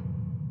calling?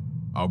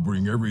 I'll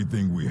bring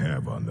everything we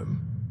have on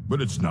them,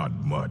 but it's not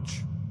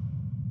much.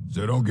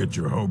 So don't get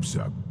your hopes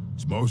up.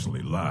 It's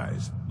mostly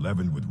lies,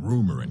 leavened with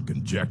rumor and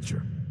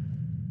conjecture.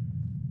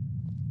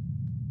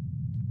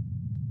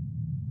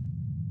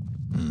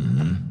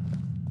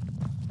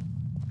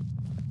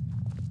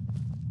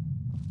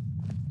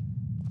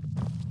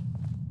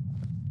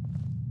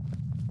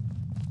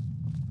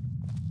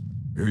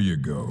 Here you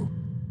go.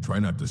 Try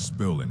not to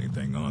spill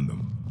anything on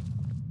them.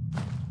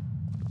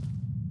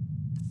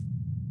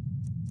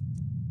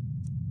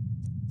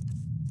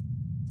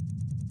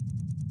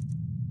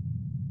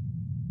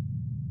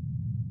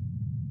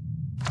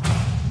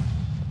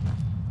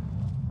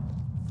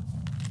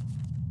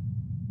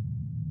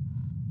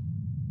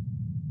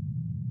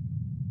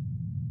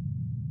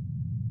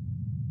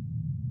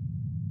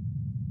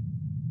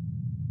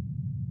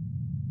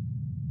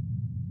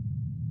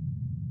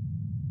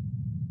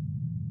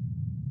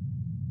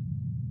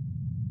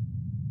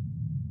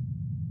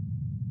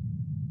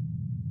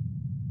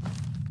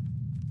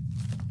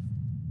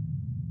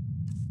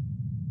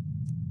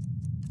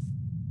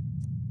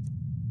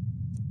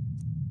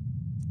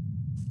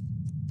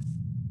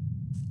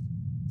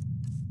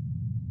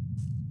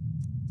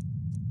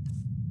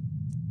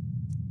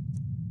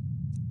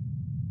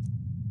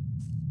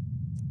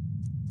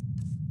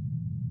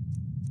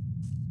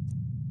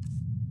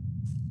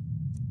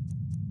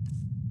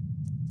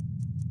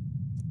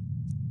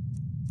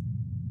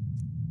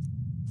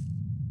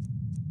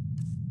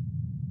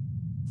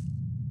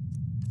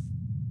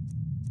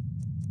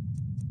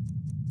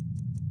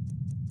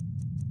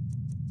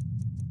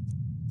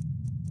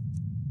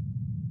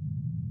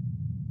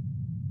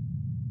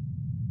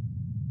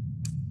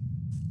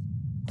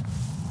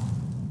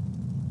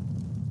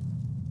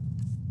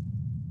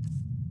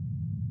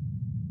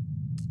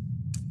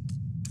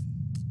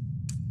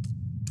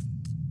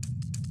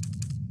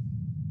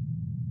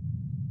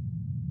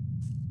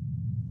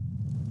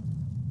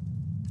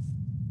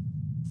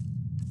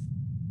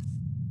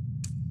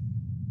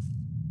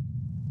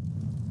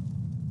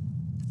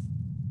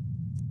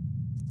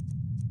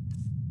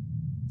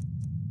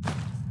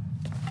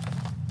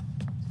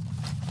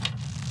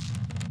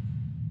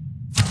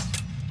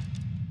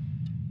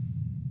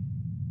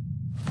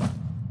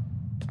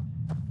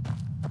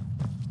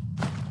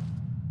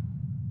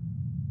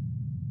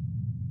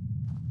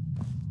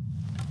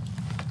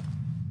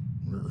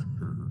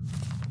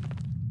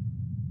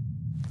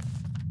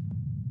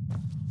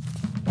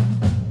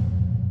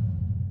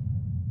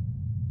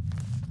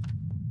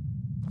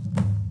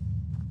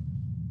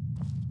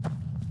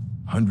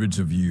 Hundreds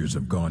of years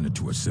have gone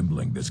into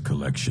assembling this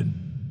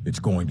collection. It's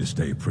going to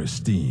stay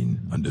pristine,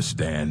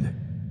 understand?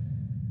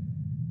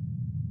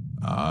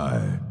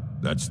 Aye,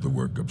 that's the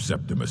work of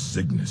Septimus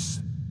Cygnus.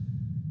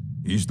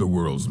 He's the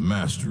world's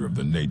master of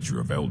the nature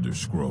of Elder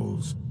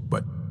Scrolls,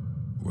 but,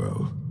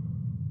 well,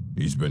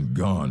 he's been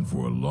gone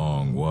for a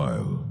long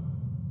while.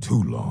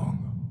 Too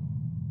long.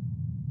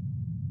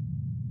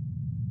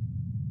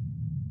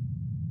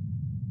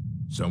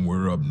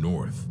 Somewhere up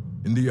north,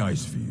 in the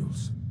ice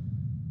fields.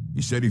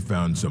 He said he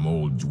found some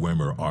old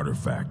Dwemer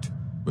artifact,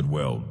 but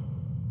well,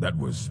 that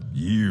was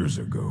years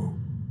ago.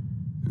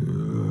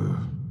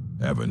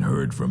 Haven't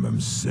heard from him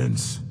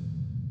since.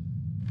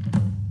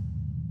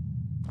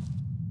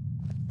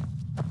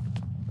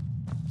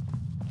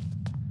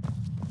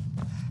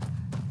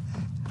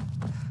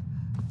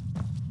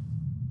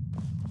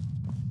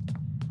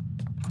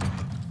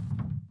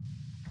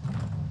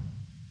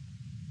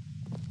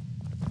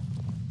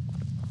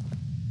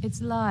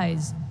 It's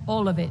lies.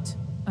 All of it.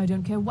 I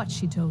don't care what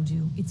she told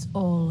you. It's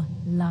all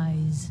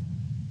lies.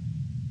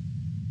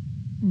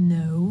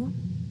 No?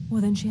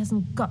 Well, then she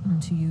hasn't gotten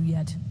to you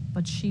yet.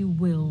 But she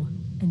will.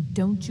 And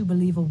don't you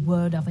believe a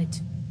word of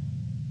it.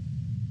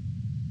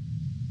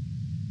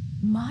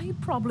 My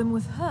problem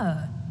with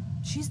her?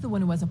 She's the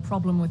one who has a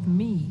problem with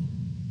me.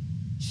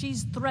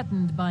 She's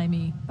threatened by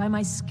me, by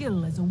my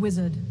skill as a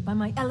wizard, by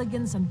my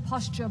elegance and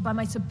posture, by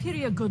my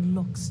superior good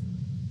looks.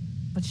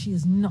 But she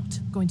is not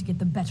going to get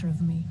the better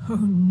of me. Oh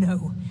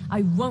no,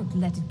 I won't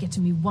let it get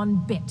to me one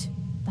bit.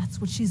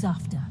 That's what she's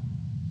after.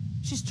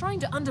 She's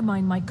trying to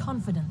undermine my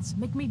confidence,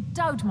 make me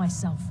doubt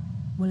myself.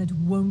 Well, it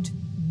won't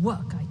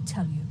work, I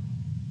tell you.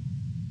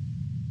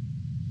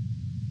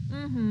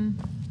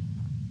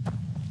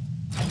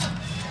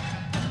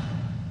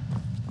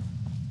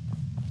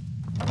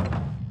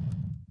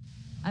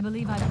 I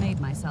believe I've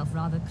made myself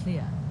rather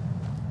clear.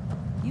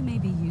 You may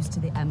be used to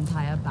the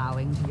Empire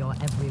bowing to your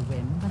every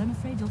whim, but I'm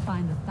afraid you'll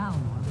find the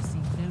Thalmor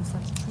received no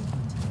such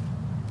treatment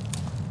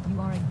here. You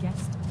are a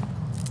guest of the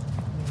college,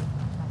 here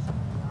at the pleasure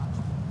of the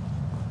Archmage.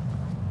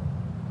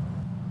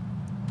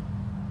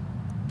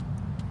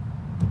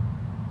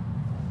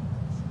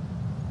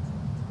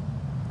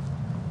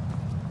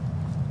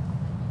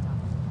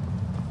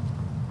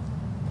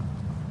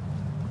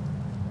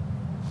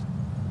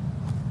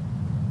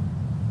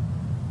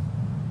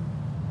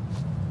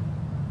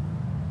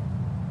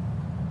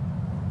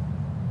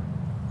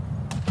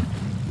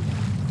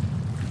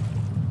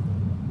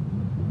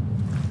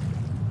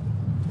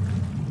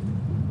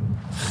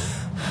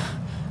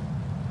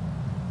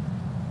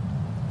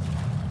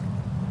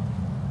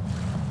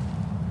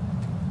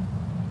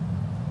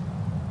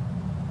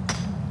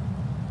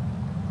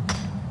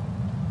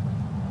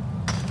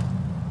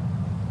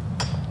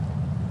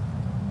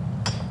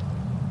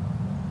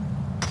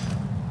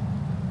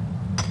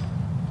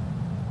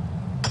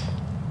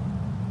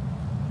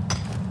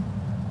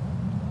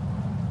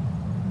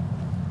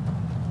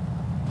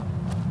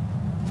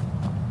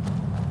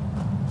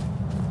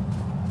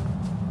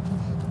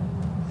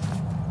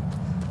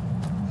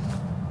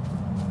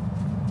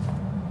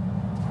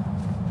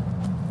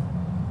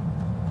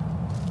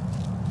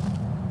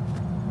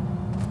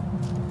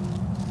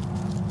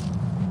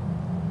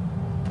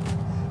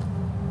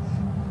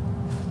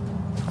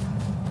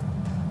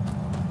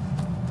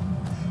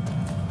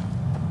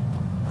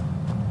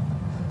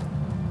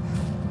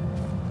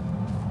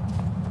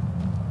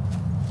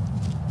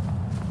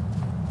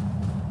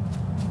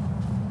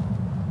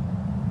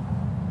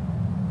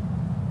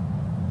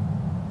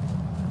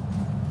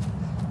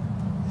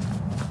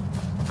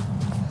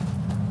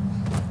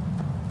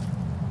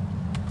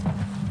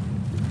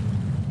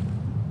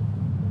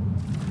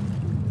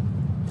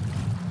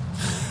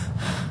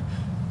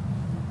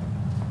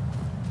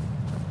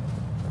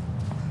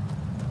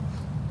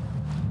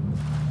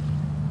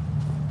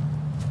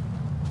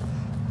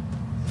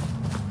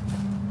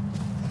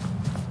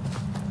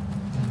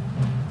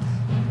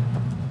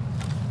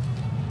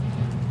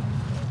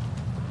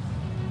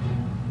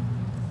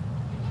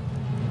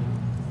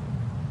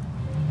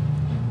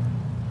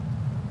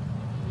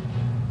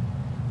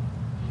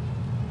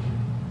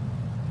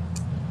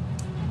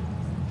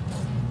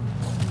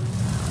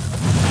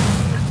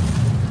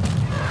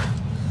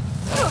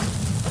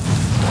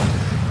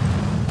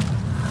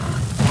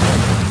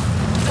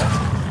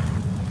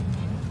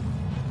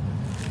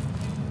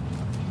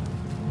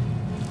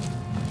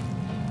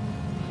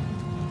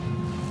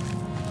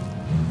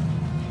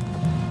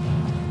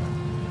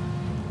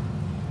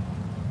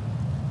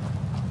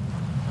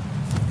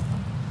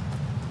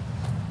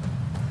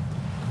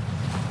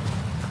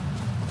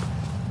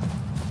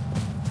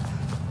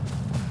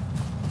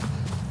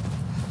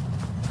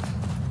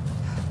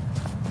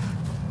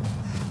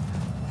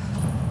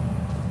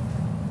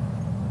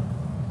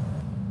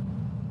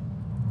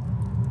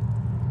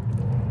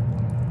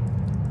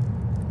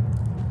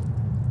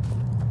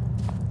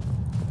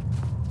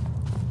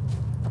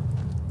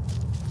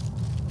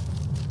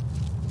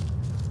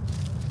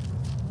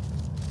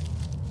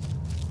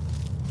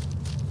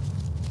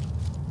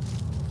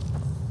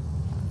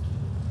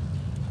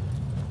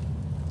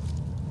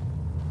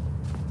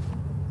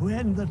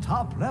 When the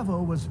top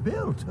level was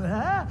built,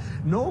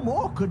 no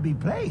more could be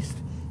placed.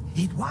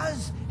 It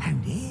was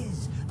and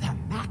is the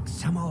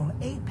maximal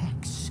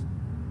apex.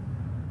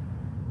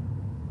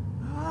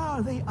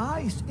 The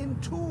ice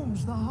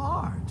entombs the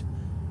heart,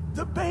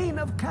 the bane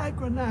of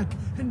Kagranak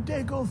and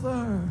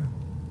Degolthur.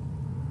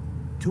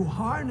 To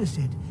harness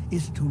it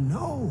is to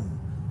know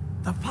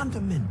the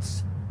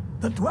fundaments.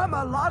 The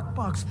Dwemer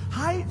lockbox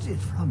hides it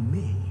from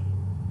me.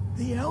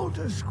 The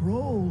Elder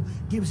Scroll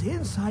gives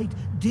insight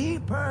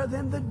deeper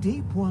than the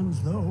deep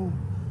ones, though,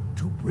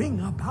 to bring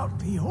about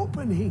the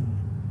opening.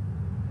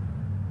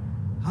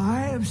 I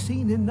have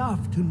seen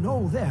enough to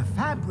know their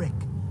fabric,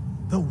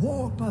 the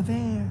warp of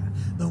air,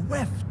 the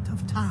weft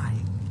of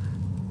time.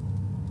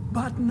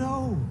 But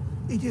no,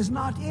 it is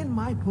not in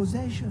my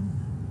possession.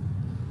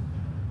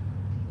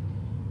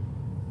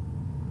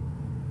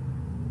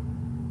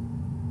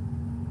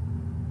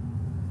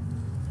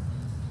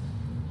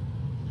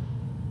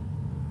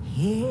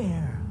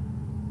 Here.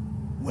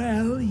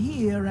 Well,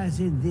 here as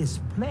in this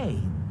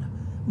plane.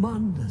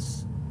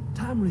 Mundus,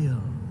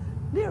 Tamriel,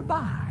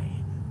 nearby,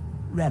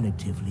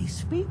 relatively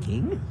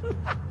speaking.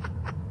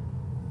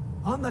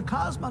 On the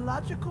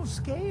cosmological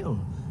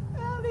scale,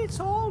 well, it's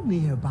all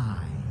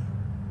nearby.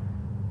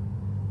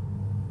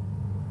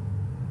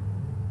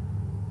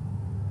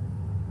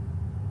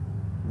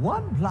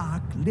 One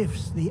block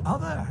lifts the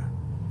other.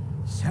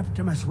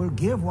 Septimus will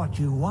give what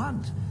you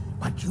want,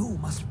 but you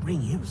must bring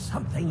him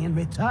something in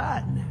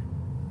return.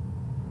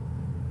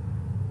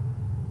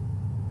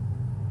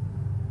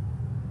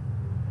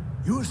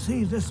 You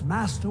see this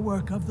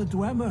masterwork of the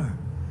Dwemer,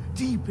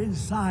 deep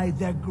inside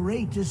their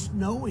greatest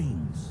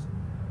knowings.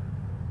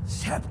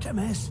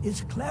 Septimus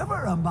is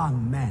clever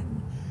among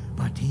men,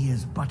 but he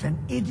is but an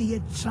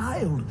idiot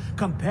child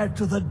compared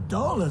to the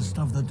dullest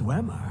of the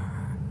Dwemer.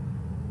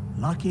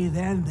 Lucky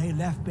then they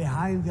left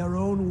behind their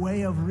own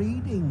way of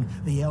reading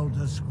the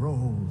Elder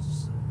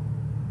Scrolls.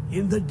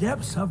 In the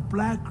depths of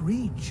Black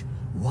Reach,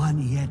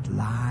 one yet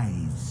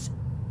lies.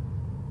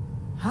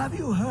 Have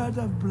you heard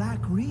of Black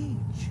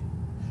Reach?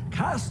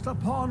 Cast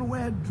upon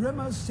where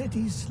Drimmer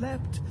City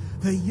slept,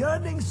 the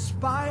yearning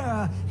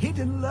spire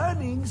hidden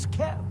learnings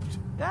kept.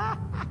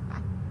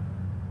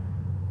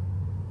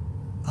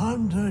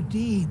 Under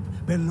deep,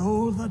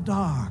 below the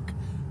dark,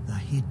 the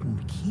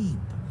hidden keep,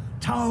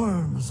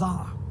 Tower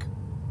Mazark.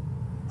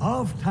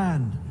 Of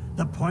Tand,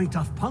 the point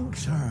of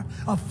puncture,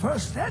 of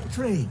first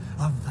entry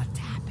of the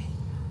tapping.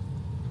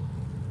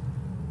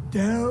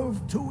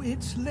 Delve to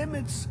its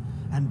limits,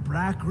 and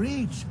Black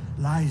Reach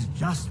lies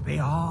just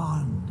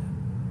beyond.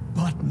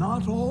 But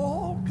not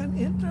all can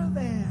enter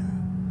there.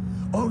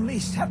 Only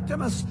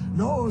Septimus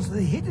knows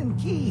the hidden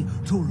key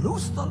to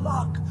loose the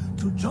lock,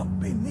 to jump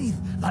beneath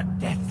the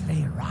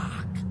deathly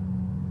rock.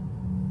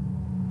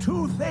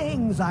 Two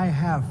things I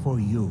have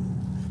for you.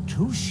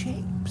 Two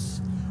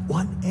shapes,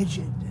 one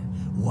edged,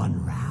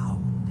 one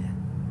round.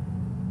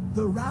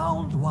 The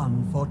round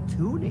one for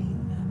tuning.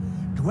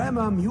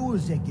 Dwemer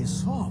music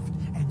is soft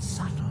and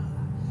subtle,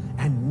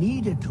 and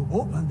needed to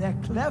open their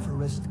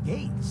cleverest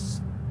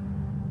gates.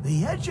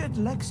 The edged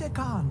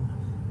lexicon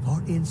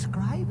for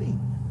inscribing.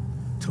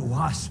 To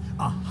us,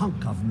 a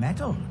hunk of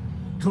metal.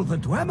 To the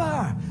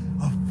Dwemer,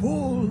 a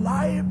full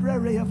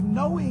library of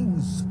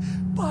knowings,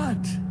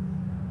 but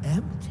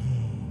empty.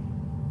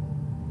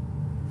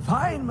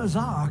 Find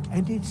Mazark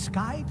and its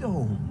sky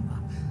dome.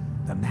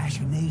 The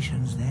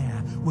machinations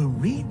there will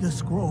read the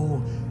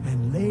scroll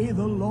and lay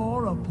the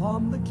lore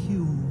upon the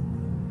cube.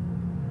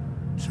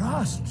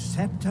 Trust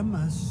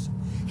Septimus.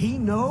 He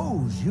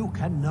knows you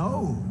can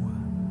know.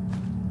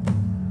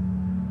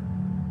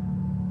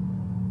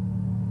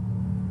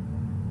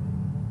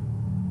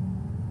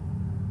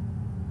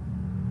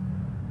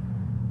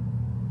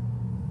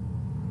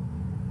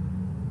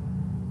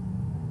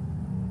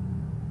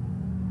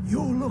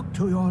 You look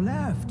to your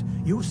left,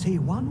 you see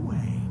one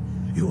way.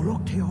 You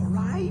look to your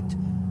right,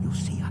 you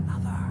see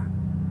another.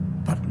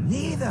 But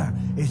neither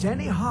is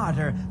any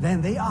harder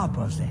than the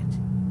opposite.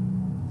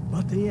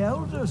 But the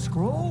Elder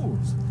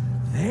Scrolls,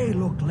 they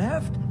look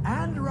left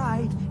and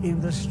right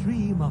in the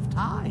stream of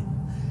time.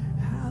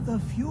 The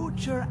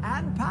future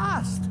and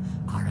past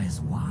are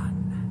as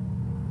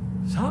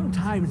one.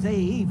 Sometimes they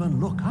even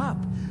look up.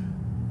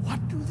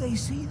 What do they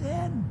see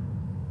then?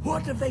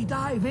 What if they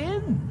dive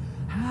in?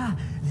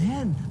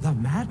 Then the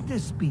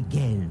madness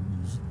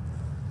begins.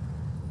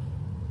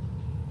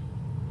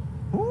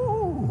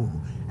 Ooh,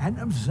 an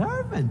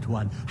observant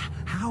one.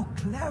 How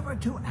clever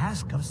to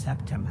ask of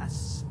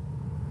Septimus.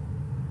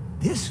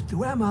 This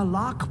Dwemer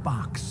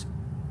lockbox.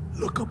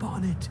 Look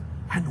upon it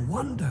and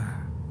wonder.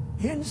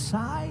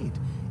 Inside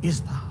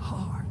is the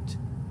heart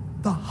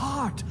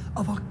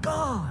of a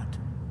god,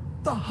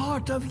 the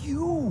heart of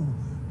you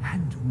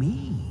and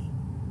me.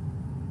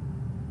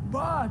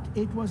 But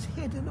it was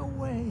hidden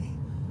away,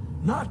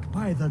 not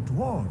by the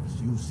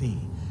dwarves, you see.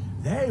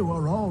 They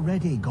were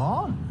already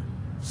gone.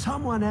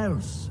 Someone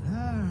else,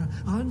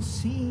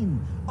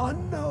 unseen,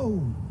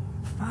 unknown,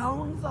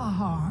 found the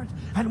heart,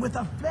 and with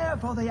a flair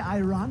for the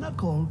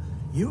ironical,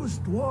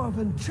 used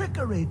dwarven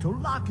trickery to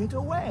lock it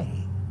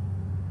away.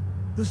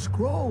 The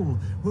scroll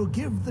will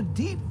give the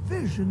deep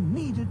vision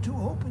needed to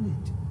open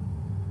it.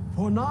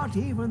 For not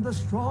even the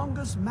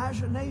strongest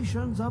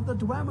machinations of the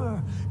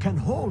Dwemer can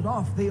hold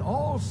off the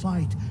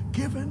all-sight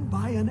given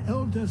by an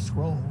Elder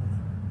Scroll.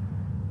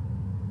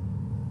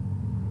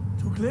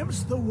 To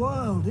glimpse the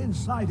world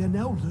inside an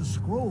Elder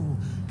Scroll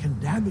can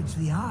damage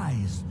the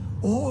eyes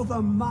or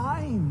the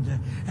mind,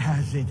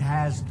 as it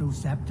has to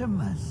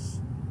Septimus.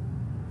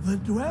 The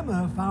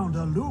Dwemer found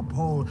a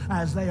loophole,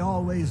 as they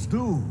always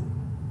do,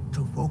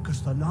 to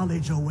focus the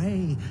knowledge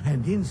away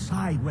and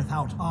inside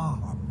without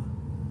harm.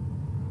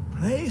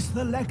 Place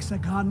the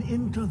lexicon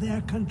into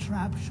their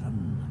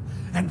contraption,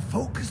 and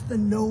focus the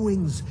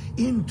knowings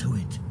into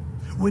it.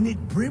 When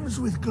it brims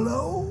with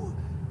glow,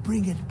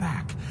 bring it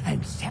back,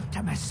 and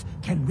Septimus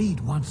can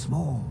read once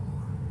more.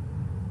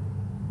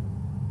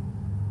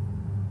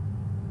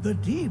 The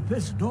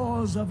deepest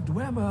doors of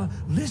Dwemer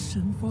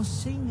listen for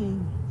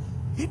singing.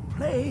 It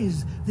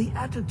plays the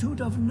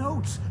attitude of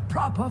notes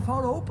proper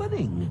for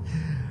opening.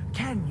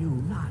 Can you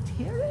not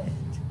hear it?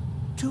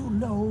 Too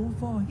low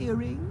for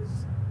hearings?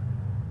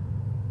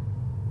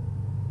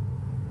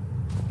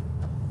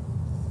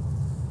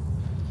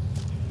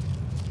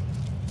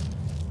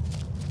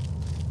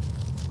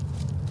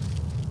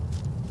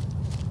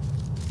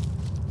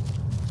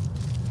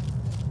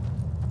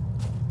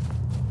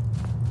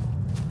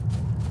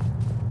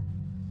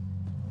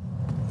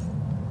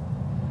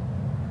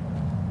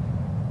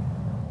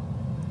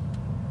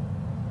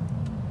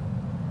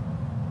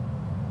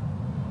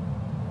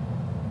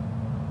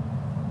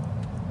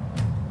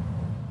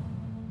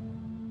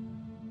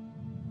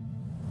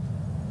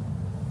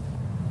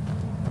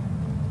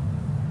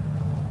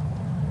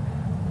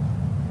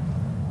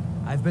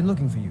 I've been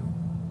looking for you.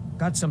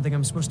 Got something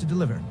I'm supposed to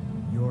deliver.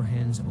 Your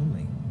hands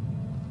only.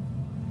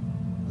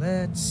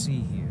 Let's see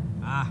here.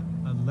 Ah,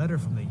 a letter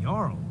from the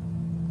Jarl.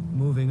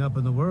 Moving up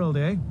in the world,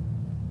 eh?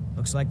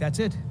 Looks like that's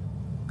it.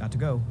 Got to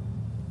go.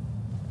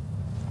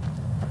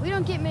 We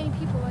don't get many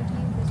people like you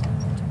this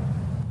winter.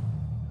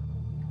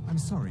 I'm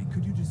sorry,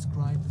 could you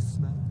describe the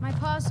smell? My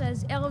pa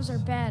says elves are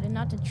bad and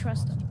not to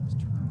trust them.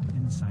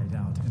 Inside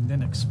out, and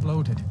then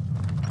exploded.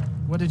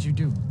 What did you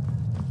do?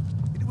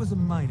 It was a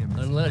minor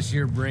mistake. Unless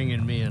you're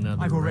bringing me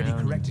another I've already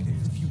round. corrected it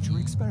for future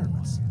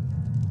experiments.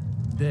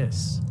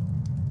 This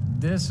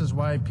is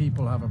why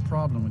people have a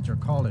problem with your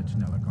college,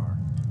 Nelagar.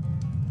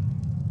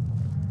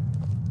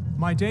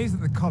 My days at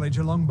the college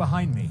are long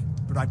behind me,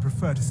 but I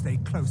prefer to stay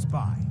close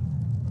by.